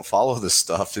understand that don't follow this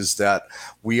stuff is that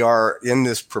we are in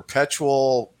this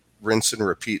perpetual rinse and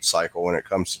repeat cycle when it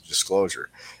comes to disclosure.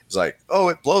 It's like,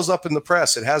 it blows up in the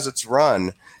press, it has its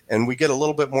run, and we get a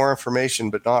little bit more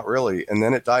information, but not really. And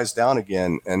then it dies down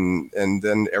again. And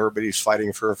then everybody's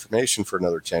fighting for information for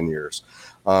another 10 years.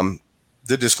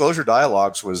 The disclosure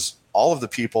dialogues was all of the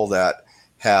people that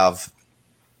have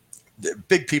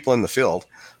big people in the field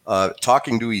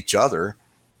talking to each other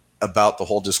about the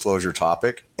whole disclosure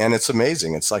topic. And it's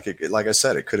amazing. It's like I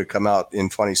said, it could have come out in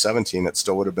 2017. It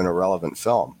still would have been a relevant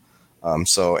film. And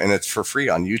it's for free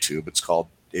on YouTube. It's called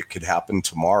It Could Happen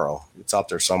Tomorrow. It's out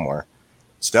there somewhere.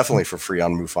 It's definitely for free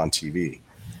on MUFON TV.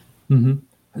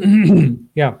 Mm-hmm.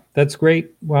 Yeah, that's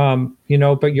great. But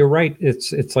you're right.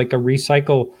 It's like a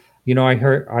recycle.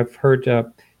 I've heard,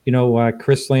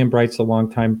 Chris Lambright's a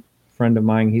longtime friend of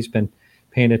mine. He's been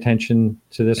paying attention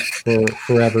to this for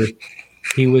forever.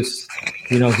 He was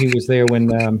there when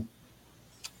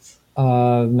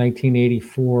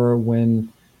 1984,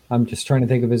 when I'm just trying to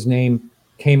think of his name,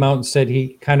 came out and said he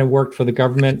kind of worked for the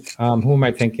government. Who am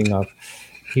I thinking of?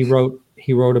 He wrote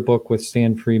a book with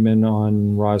Stan Freeman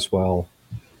on Roswell.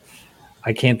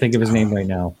 I can't think of his name right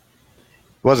now.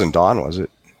 It wasn't Don, was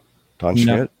it? Don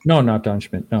Schmidt? No, not Don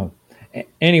Schmidt. No.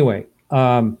 Anyway,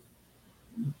 the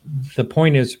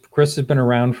point is, Chris has been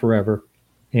around forever,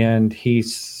 and he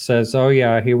says, "Oh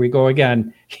yeah, here we go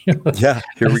again." Yeah,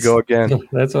 here we go again.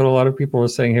 That's what a lot of people are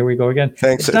saying. Here we go again.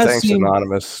 Thanks,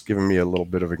 Anonymous, giving me a little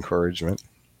bit of encouragement.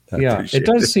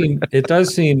 It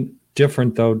does seem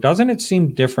different, though, doesn't it?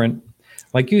 Seem different,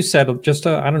 like you said just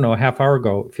a half hour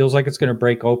ago. It feels like it's going to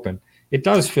break open. It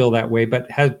does feel that way, but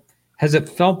has it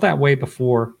felt that way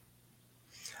before?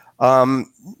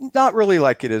 Not really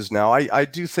like it is now. I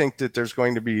do think that there's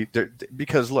going to be,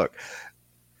 because look,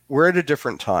 we're at a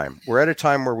different time. We're at a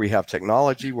time where we have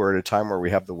technology. We're at a time where we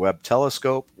have the Webb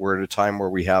telescope. We're at a time where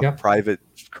we have private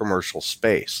commercial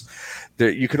space.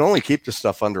 You can only keep this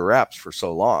stuff under wraps for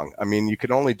so long. I mean, you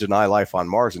can only deny life on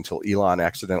Mars until Elon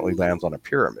accidentally lands on a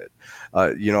pyramid.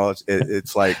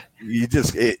 It's like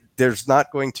there's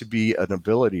not going to be an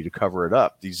ability to cover it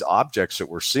up. These objects that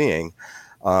we're seeing,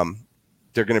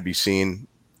 they're going to be seen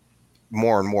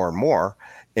more and more and more.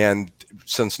 And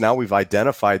since now we've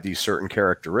identified these certain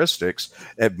characteristics,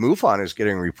 and MUFON is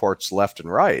getting reports left and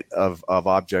right of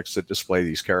objects that display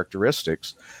these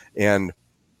characteristics. And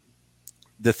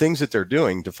the things that they're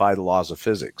doing defy the laws of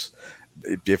physics,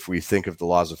 if we think of the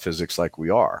laws of physics like we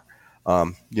are.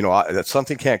 That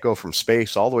something can't go from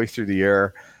space all the way through the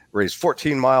air, raise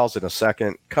 14 miles in a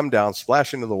second, come down,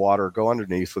 splash into the water, go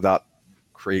underneath without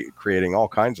creating all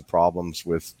kinds of problems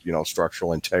with,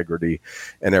 structural integrity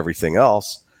and everything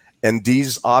else. And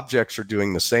these objects are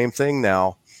doing the same thing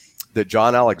now that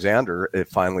John Alexander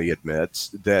finally admits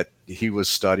that he was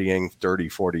studying 30,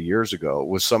 40 years ago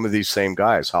with some of these same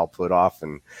guys, Hal Puthoff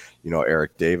and,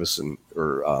 Eric Davis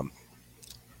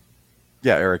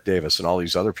Eric Davis and all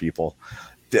these other people.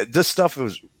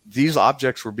 These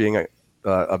objects were being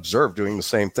observed doing the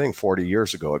same thing 40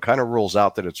 years ago. It kind of rules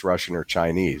out that it's Russian or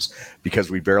Chinese because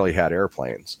we barely had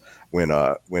airplanes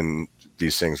when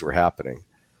these things were happening.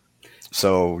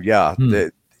 So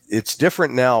it's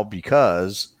different now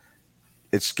because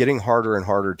it's getting harder and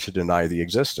harder to deny the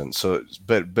existence. So,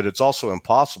 but it's also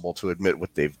impossible to admit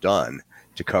what they've done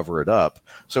to cover it up.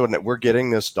 So we're getting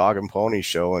this dog and pony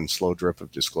show and slow drip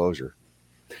of disclosure.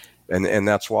 And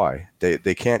that's why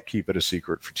they can't keep it a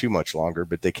secret for too much longer,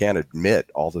 but they can't admit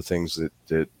all the things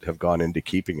that have gone into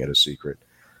keeping it a secret.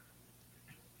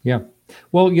 Yeah.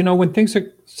 Well, when things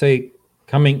are, say,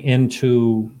 coming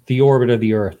into the orbit of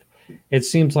the Earth, it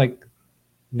seems like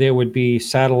there would be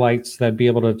satellites that'd be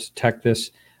able to detect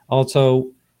this. Also,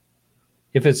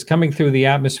 if it's coming through the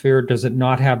atmosphere, does it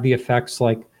not have the effects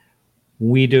like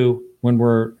we do when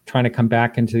we're trying to come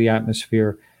back into the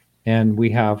atmosphere and we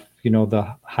have,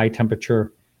 the high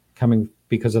temperature coming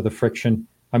because of the friction?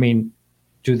 I mean,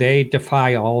 do they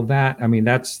defy all of that? I mean,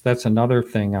 that's another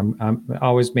thing. I'm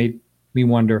always made me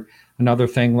wonder. Another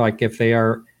thing, like if they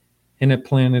are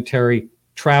interplanetary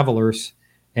travelers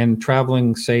and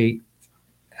traveling, say,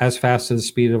 as fast as the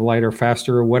speed of light or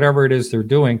faster or whatever it is they're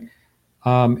doing,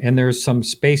 and there's some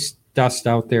space dust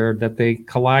out there that they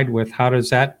collide with, how does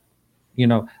that,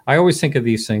 I always think of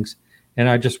these things, and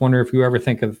I just wonder if you ever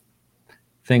think of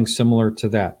things similar to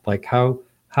that. Like how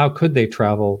could they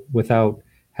travel without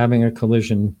having a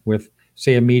collision with,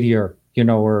 say, a meteor,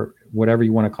 or whatever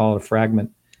you want to call it, a fragment?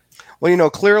 Well,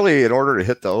 clearly in order to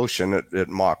hit the ocean at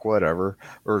Mach whatever,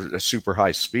 or a super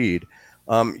high speed,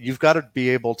 you've got to be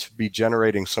able to be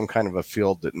generating some kind of a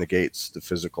field that negates the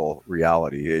physical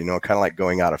reality, kind of like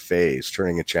going out of phase,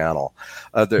 turning a channel.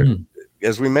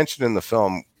 As we mentioned in the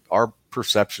film, our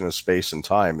perception of space and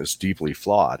time is deeply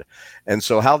flawed. And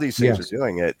so how these things are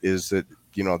doing it is that,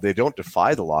 they don't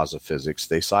defy the laws of physics,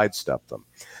 they sidestep them.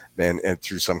 and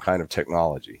through some kind of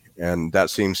technology. And that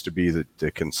seems to be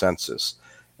the consensus.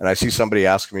 And I see somebody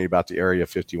asking me about the Area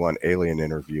 51 alien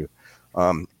interview.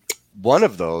 One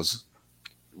of those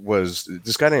was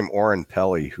this guy named Oren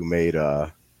Peli, who made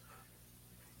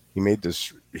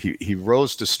he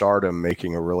rose to stardom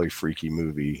making a really freaky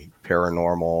movie,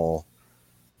 Paranormal.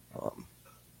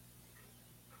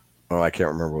 I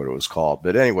can't remember what it was called,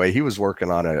 but anyway, he was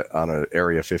working on a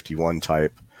Area 51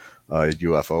 type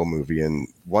UFO movie, and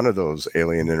one of those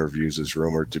alien interviews is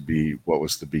rumored to be what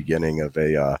was the beginning of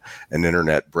an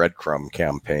internet breadcrumb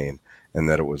campaign, and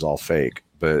that it was all fake.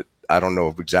 But I don't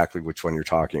know exactly which one you're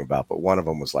talking about, but one of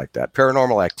them was like that.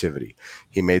 Paranormal Activity.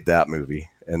 He made that movie,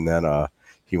 and then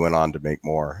he went on to make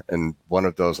more. And one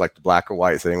of those, like the black and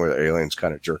white thing where the aliens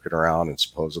kind of jerking around and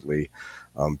supposedly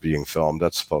being filmed,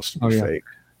 that's supposed to be fake.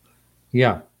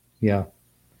 Yeah.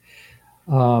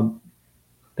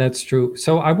 That's true.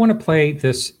 So I want to play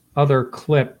this other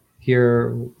clip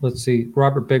here. Let's see,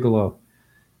 Robert Bigelow.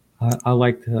 I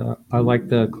like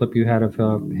the clip you had of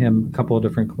him. A couple of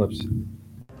different clips.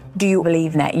 Do you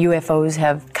believe that UFOs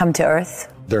have come to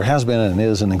Earth? There has been and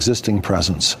is an existing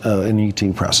presence, an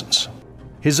ET presence.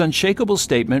 His unshakable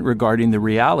statement regarding the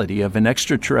reality of an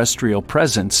extraterrestrial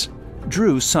presence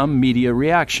drew some media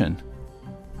reaction.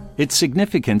 Its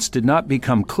significance did not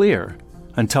become clear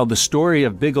until the story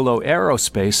of Bigelow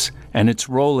Aerospace and its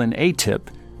role in ATIP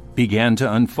began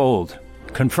to unfold.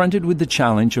 Confronted with the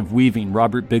challenge of weaving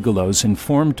Robert Bigelow's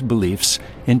informed beliefs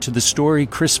into the story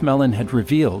Chris Mellon had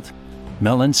revealed,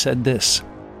 Mellon said this.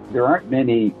 There aren't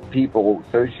many people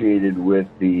associated with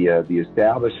the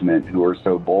establishment who are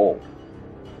so bold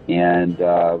and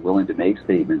willing to make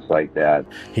statements like that.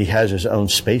 He has his own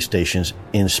space stations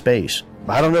in space.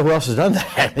 I don't know who else has done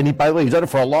that. And by the way, he's done it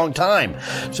for a long time.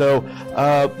 So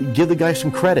give the guy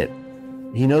some credit.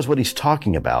 He knows what he's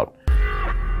talking about.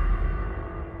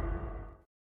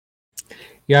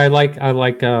 Yeah, I like.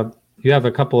 You have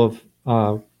a couple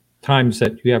of times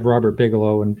that you have Robert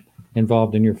Bigelow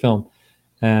involved in your film,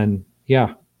 and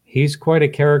yeah, he's quite a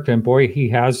character. And boy, he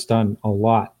has done a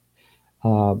lot.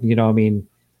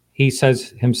 He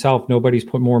says himself, nobody's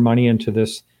put more money into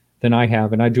this than I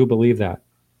have, and I do believe that.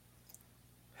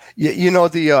 Yeah,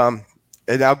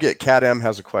 and I'll get Cat M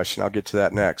has a question. I'll get to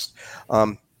that next.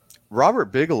 Robert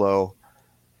Bigelow.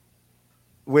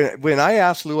 When I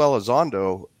asked Lou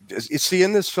Elizondo, you see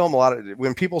in this film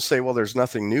when people say, well, there's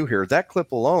nothing new here, that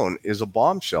clip alone is a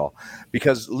bombshell,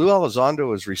 because Lou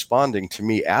Elizondo is responding to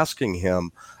me asking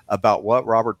him about what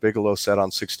Robert Bigelow said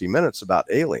on 60 Minutes about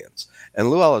aliens. And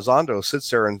Lou Elizondo sits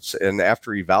there and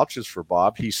after he vouches for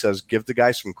Bob, he says, give the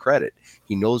guy some credit.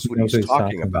 He knows what he's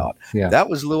talking about. Yeah. That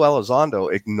was Lou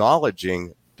Elizondo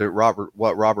acknowledging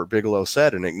what Robert Bigelow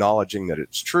said and acknowledging that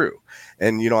it's true.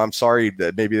 And, I'm sorry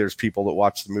that maybe there's people that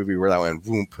watched the movie where that went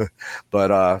whoomp,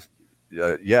 but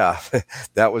yeah,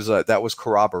 that was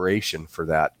corroboration for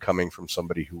that coming from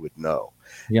somebody who would know.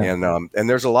 Yeah. And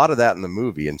there's a lot of that in the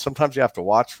movie, and sometimes you have to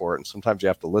watch for it, and sometimes you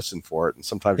have to listen for it, and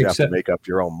sometimes you have to make up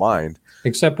your own mind.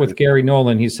 Except with Gary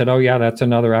Nolan, he said, "Oh yeah, that's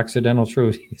another accidental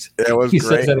truth." He great,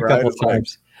 says that a couple of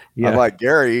times. Yeah. I'm like,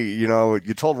 Gary,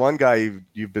 you told one guy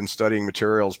you've been studying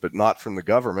materials, but not from the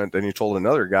government. Then you told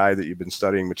another guy that you've been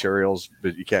studying materials,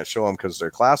 but you can't show them because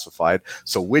they're classified.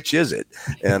 So which is it?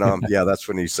 And yeah, that's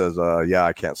when he says, yeah,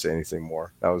 I can't say anything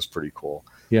more. That was pretty cool.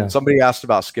 Yeah. Somebody asked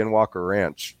about Skinwalker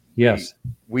Ranch. Yes.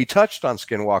 We touched on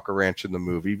Skinwalker Ranch in the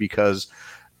movie because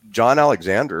John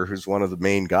Alexander, who's one of the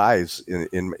main guys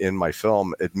in my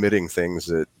film, admitting things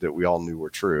that we all knew were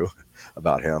true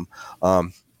about him.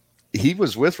 He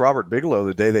was with Robert Bigelow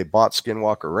the day they bought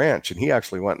Skinwalker Ranch, and he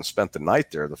actually went and spent the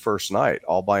night there, the first night,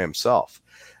 all by himself.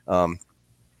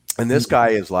 And this guy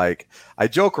is like, I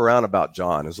joke around about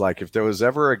John. Is like, if there was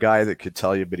ever a guy that could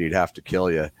tell you, but he'd have to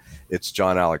kill you, it's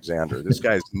John Alexander. This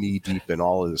guy's knee deep in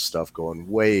all of this stuff going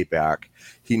way back.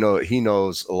 He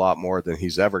knows a lot more than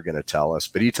he's ever going to tell us,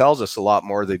 but he tells us a lot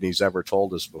more than he's ever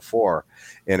told us before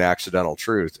in Accidental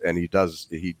Truth. And he does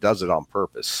it on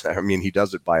purpose. I mean, he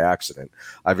does it by accident.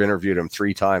 I've interviewed him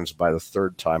 3 times. By the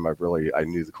 3rd time, I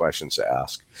knew the questions to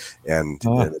ask, and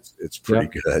it's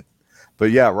pretty good. But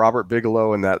yeah, Robert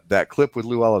Bigelow and that clip with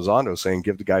Lou Elizondo saying,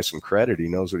 give the guy some credit, he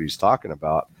knows what he's talking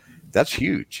about. That's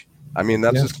huge. I mean,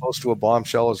 that's as close to a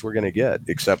bombshell as we're going to get,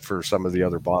 except for some of the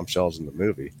other bombshells in the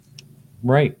movie.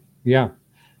 Right. Yeah.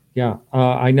 Yeah.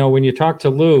 I know when you talk to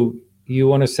Lou, you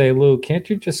want to say, Lou, can't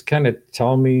you just kind of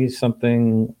tell me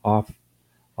something off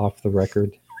the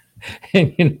record?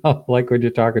 And, like when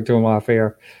you're talking to him off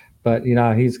air, but,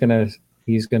 he's going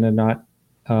to not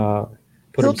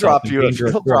put He'll himself drop in you. danger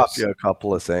of He'll drop risk. you a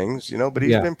couple of things, but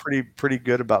he's Yeah. been pretty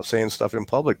good about saying stuff in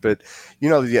public. But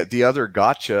the other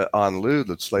gotcha on Lou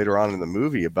that's later on in the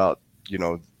movie about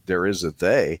there is a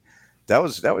they, that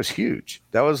was huge.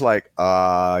 That was like,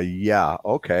 yeah,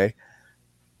 okay.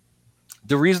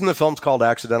 The reason the film's called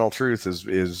Accidental Truth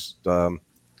is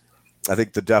I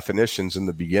think the definition's in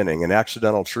the beginning. And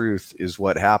accidental truth is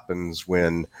what happens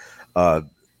when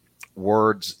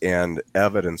words and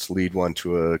evidence lead one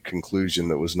to a conclusion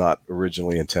that was not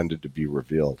originally intended to be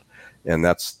revealed. And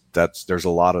there's a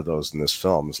lot of those in this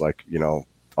film. It's like,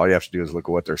 all you have to do is look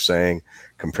at what they're saying,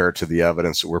 compare it to the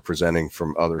evidence that we're presenting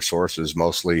from other sources,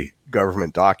 mostly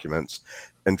government documents,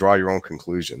 and draw your own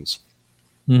conclusions.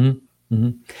 Mm-hmm.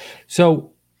 Mm-hmm.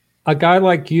 So a guy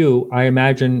like you, I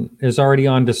imagine, is already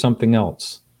on to something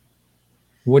else.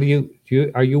 What are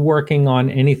you working on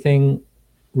anything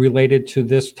related to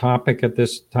this topic at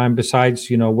this time besides,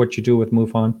 what you do with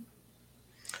MUFON?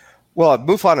 Well,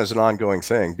 MUFON is an ongoing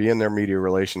thing. Being their media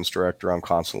relations director, I'm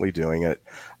constantly doing it,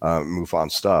 MUFON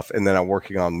stuff. And then I'm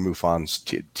working on MUFON's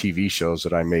TV shows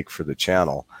that I make for the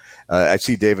channel. I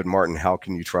see David Martin, How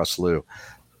Can You Trust Lou?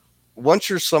 Once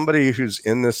you're somebody who's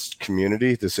in this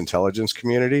community, this intelligence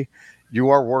community, you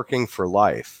are working for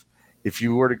life. If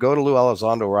you were to go to Lou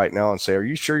Elizondo right now and say, are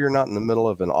you sure you're not in the middle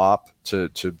of an op to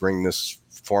bring this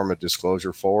form of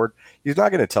disclosure forward? He's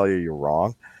not going to tell you you're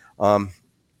wrong.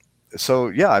 So,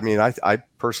 yeah, I mean, I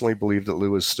personally believe that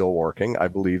Lou is still working. I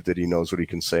believe that he knows what he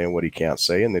can say and what he can't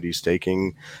say, and that he's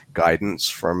taking guidance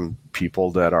from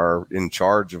people that are in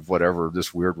charge of whatever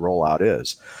this weird rollout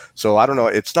is. So I don't know.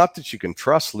 It's not that you can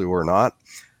trust Lou or not.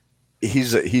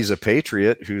 He's a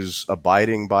patriot who's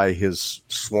abiding by his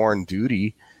sworn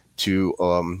duty to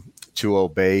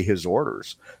obey his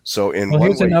orders. So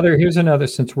here's another,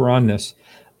 since we're on this,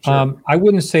 Sure. I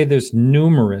wouldn't say there's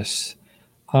numerous.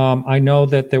 I know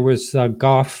that there was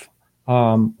Goff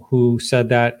who said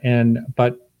that,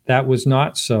 but that was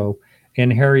not so.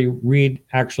 And Harry Reid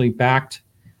actually backed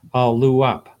Lou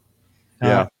up.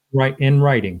 Right, in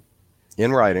writing.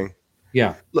 In writing.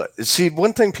 Yeah. Look, see,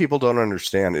 one thing people don't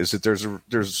understand is that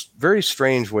there's very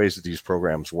strange ways that these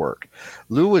programs work.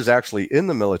 Lou was actually in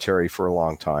the military for a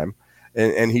long time.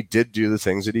 And he did do the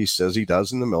things that he says he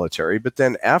does in the military. But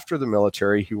then after the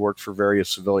military, he worked for various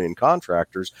civilian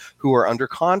contractors who are under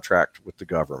contract with the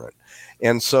government.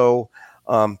 And so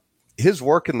his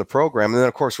work in the program, and then,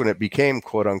 of course, when it became,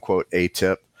 quote unquote,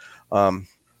 ATIP,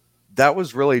 that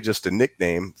was really just a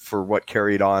nickname for what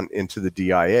carried on into the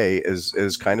DIA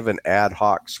as kind of an ad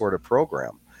hoc sort of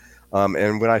program.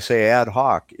 And when I say ad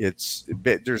hoc,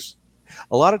 there's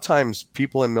a lot of times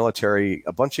people in military,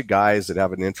 a bunch of guys that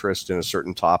have an interest in a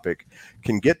certain topic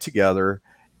can get together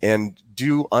and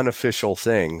do unofficial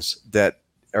things that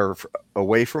are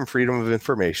away from Freedom of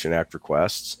Information Act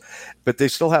requests, but they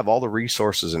still have all the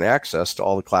resources and access to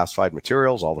all the classified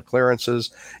materials, all the clearances,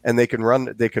 and they can run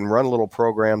little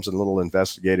programs and little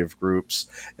investigative groups.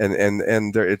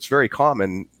 And it's very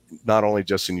common, not only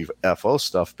just in UFO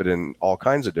stuff, but in all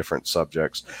kinds of different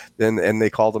subjects. And they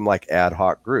call them like ad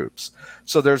hoc groups.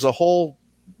 So there's a whole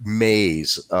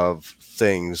maze of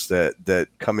things that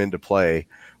come into play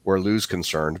where Lou's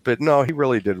concerned. But no, he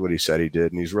really did what he said he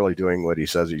did, and he's really doing what he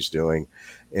says he's doing.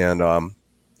 And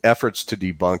efforts to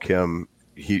debunk him,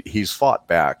 he's fought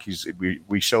back.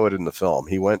 We show it in the film.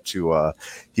 He went to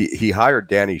he hired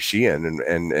Danny Sheehan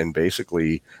and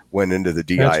basically went into the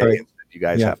DIA. Right. And said, you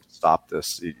guys have to stop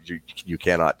this. You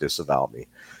cannot disavow me.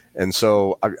 And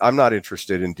so I'm not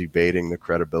interested in debating the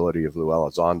credibility of Lou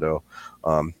Elizondo.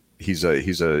 He's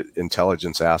a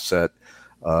intelligence asset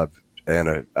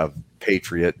and a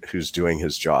patriot who's doing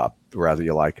his job, whether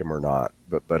you like him or not.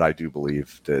 But I do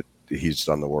believe that he's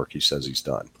done the work he says he's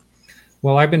done.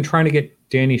 Well, I've been trying to get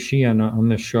Danny Sheehan on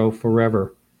this show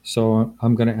forever, so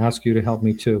I'm going to ask you to help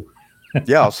me too.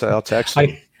 Yeah, I'll text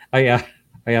him. I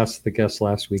asked the guest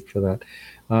last week for that.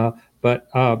 But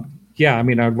yeah, I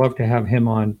mean, I'd love to have him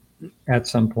on at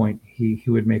some point. He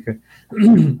would make a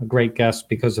great guest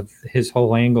because of his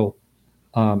whole angle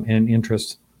and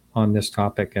interest on this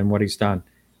topic and what he's done.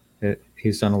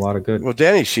 He's done a lot of good. Well,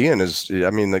 Danny Sheehan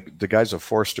the guy's a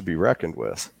force to be reckoned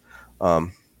with. Yeah,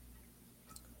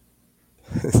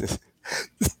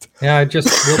 we'll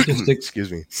just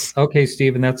excuse me. Okay,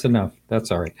 Stephen, that's enough. That's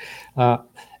all right.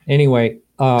 Anyway,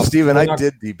 Stephen, I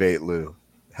did debate Lou.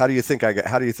 How do you think I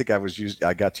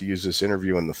got to use this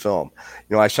interview in the film?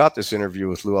 I shot this interview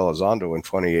with Lou Elizondo in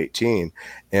 2018,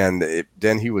 and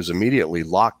then he was immediately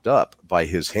locked up by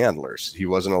his handlers. He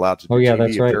wasn't allowed to do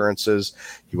TV appearances.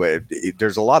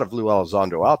 There's a lot of Lou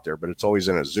Elizondo out there, but it's always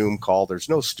in a Zoom call. There's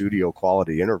no studio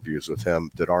quality interviews with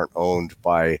him that aren't owned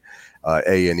by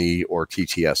A&E or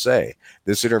TTSA.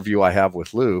 This interview I have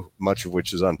with Lou, much of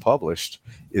which is unpublished,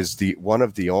 is one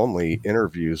of the only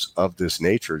interviews of this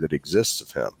nature that exists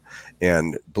of him.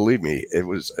 And believe me,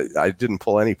 I didn't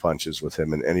pull any punches with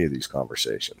him in any of these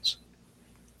conversations.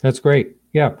 That's great.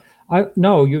 Yeah.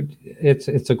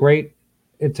 It's a great,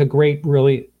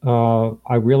 really,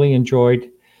 I really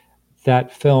enjoyed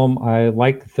that film. I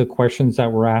like the questions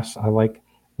that were asked. I like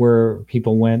where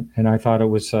people went, and I thought it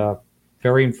was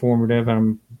very informative. And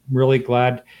I'm really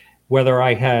glad, whether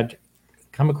I had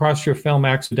come across your film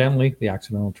accidentally, The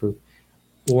Accidental Truth,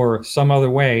 or some other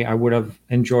way, I would have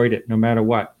enjoyed it no matter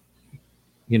what.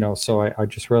 So I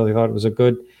just really thought it was a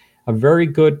very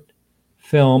good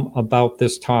film about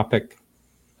this topic.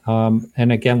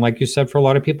 And again, like you said, for a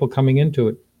lot of people coming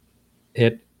into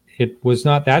it was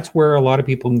not. That's where a lot of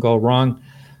people can go wrong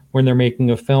when they're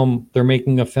making a film. They're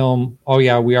making a film. Oh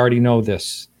yeah, we already know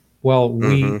this. Well,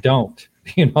 we don't.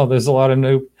 There's a lot of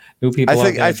new people.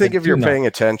 I think if you're paying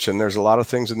attention, there's a lot of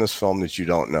things in this film that you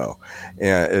don't know,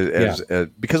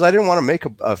 and because I didn't want to make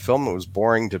a film that was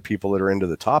boring to people that are into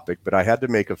the topic, but I had to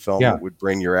make a film that would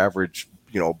bring your average,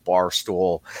 bar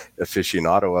stool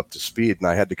aficionado up to speed, and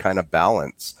I had to kind of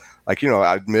balance.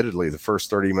 Admittedly, the first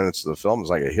 30 minutes of the film was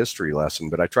like a history lesson,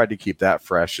 but I tried to keep that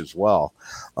fresh as well,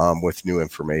 with new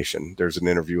information. There's an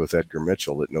interview with Edgar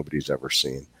Mitchell that nobody's ever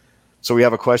seen. So we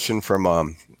have a question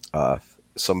from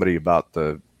somebody about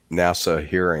the NASA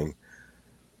hearing.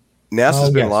 NASA's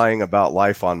been lying about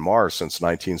life on Mars since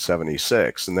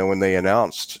 1976. And then when they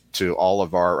announced to all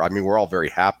of we're all very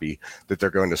happy that they're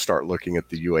going to start looking at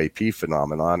the UAP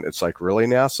phenomenon. It's like, really,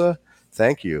 NASA?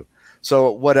 Thank you.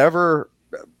 So whatever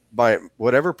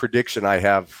prediction I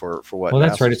have for what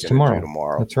that's NASA's right. It's tomorrow.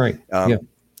 Tomorrow. That's right.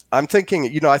 I'm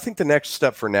thinking, I think the next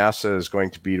step for NASA is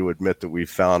going to be to admit that we've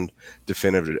found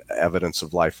definitive evidence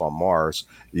of life on Mars,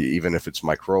 even if it's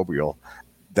microbial.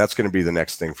 That's going to be the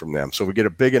next thing from them. So if we get a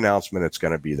big announcement, it's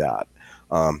going to be that.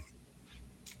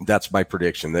 That's my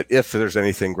prediction, that if there's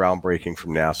anything groundbreaking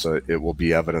from NASA, it will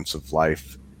be evidence of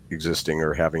life existing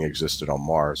or having existed on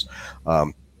Mars.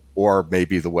 Or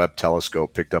maybe the Webb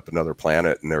telescope picked up another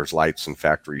planet and there's lights and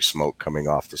factory smoke coming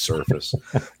off the surface,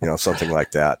 something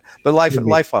like that. But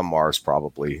life on Mars,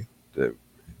 probably,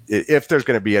 if there's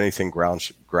going to be anything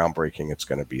groundbreaking, it's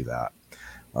going to be that.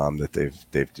 That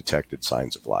they've detected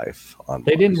signs of life on Mars.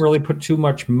 They didn't really put too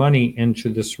much money into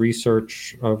this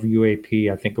research of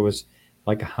UAP. I think it was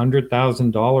like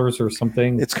 $100,000 or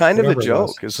something. It's kind of a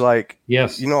joke. It's like,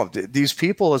 yes, these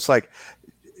people, it's like,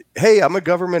 hey, I'm a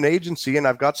government agency and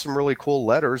I've got some really cool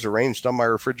letters arranged on my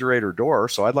refrigerator door,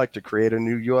 so I'd like to create a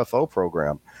new UFO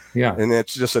program. Yeah. And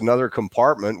it's just another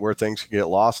compartment where things can get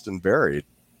lost and buried.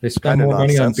 They spend more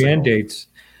money on Band-Aids.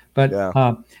 But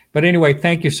anyway,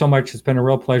 thank you so much. It's been a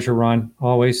real pleasure, Ron.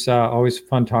 Always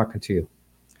fun talking to you.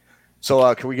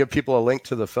 So can we give people a link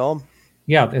to the film?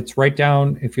 Yeah, it's right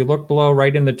down. If you look below,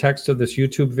 right in the text of this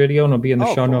YouTube video, and it'll be in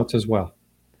the show notes as well.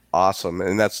 Awesome.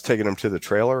 And that's taking them to the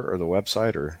trailer or the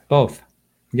website, or both?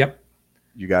 Yep.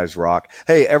 You guys rock.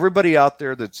 Hey, everybody out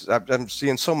there I'm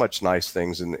seeing so much nice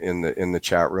things in the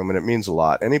chat room, and it means a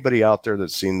lot. Anybody out there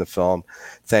that's seen the film,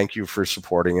 thank you for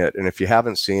supporting it. And if you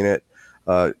haven't seen it,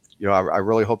 I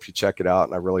really hope you check it out,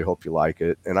 and I really hope you like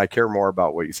it. And I care more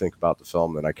about what you think about the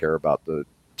film than I care about the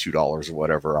 $2 or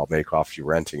whatever I'll make off you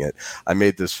renting it. I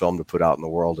made this film to put out in the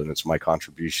world, and it's my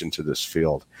contribution to this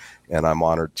field, and I'm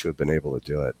honored to have been able to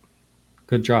do it.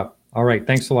 Good job. All right.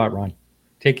 Thanks a lot, Ron.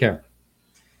 Take care.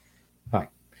 Bye.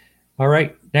 All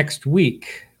right. Next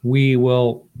week,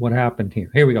 what happened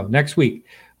here? Here we go. Next week,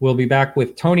 we'll be back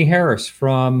with Tony Harris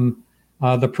from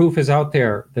The Proof is Out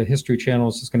There. The History Channel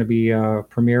is going to be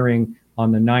premiering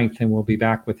on the 9th, and we'll be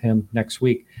back with him next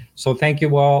week. So thank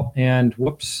you all. And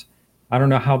whoops, I don't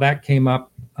know how that came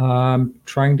up.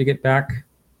 Trying to get back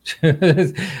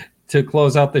to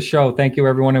close out the show. Thank you,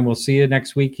 everyone, and we'll see you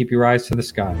next week. Keep your eyes to the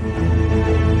sky.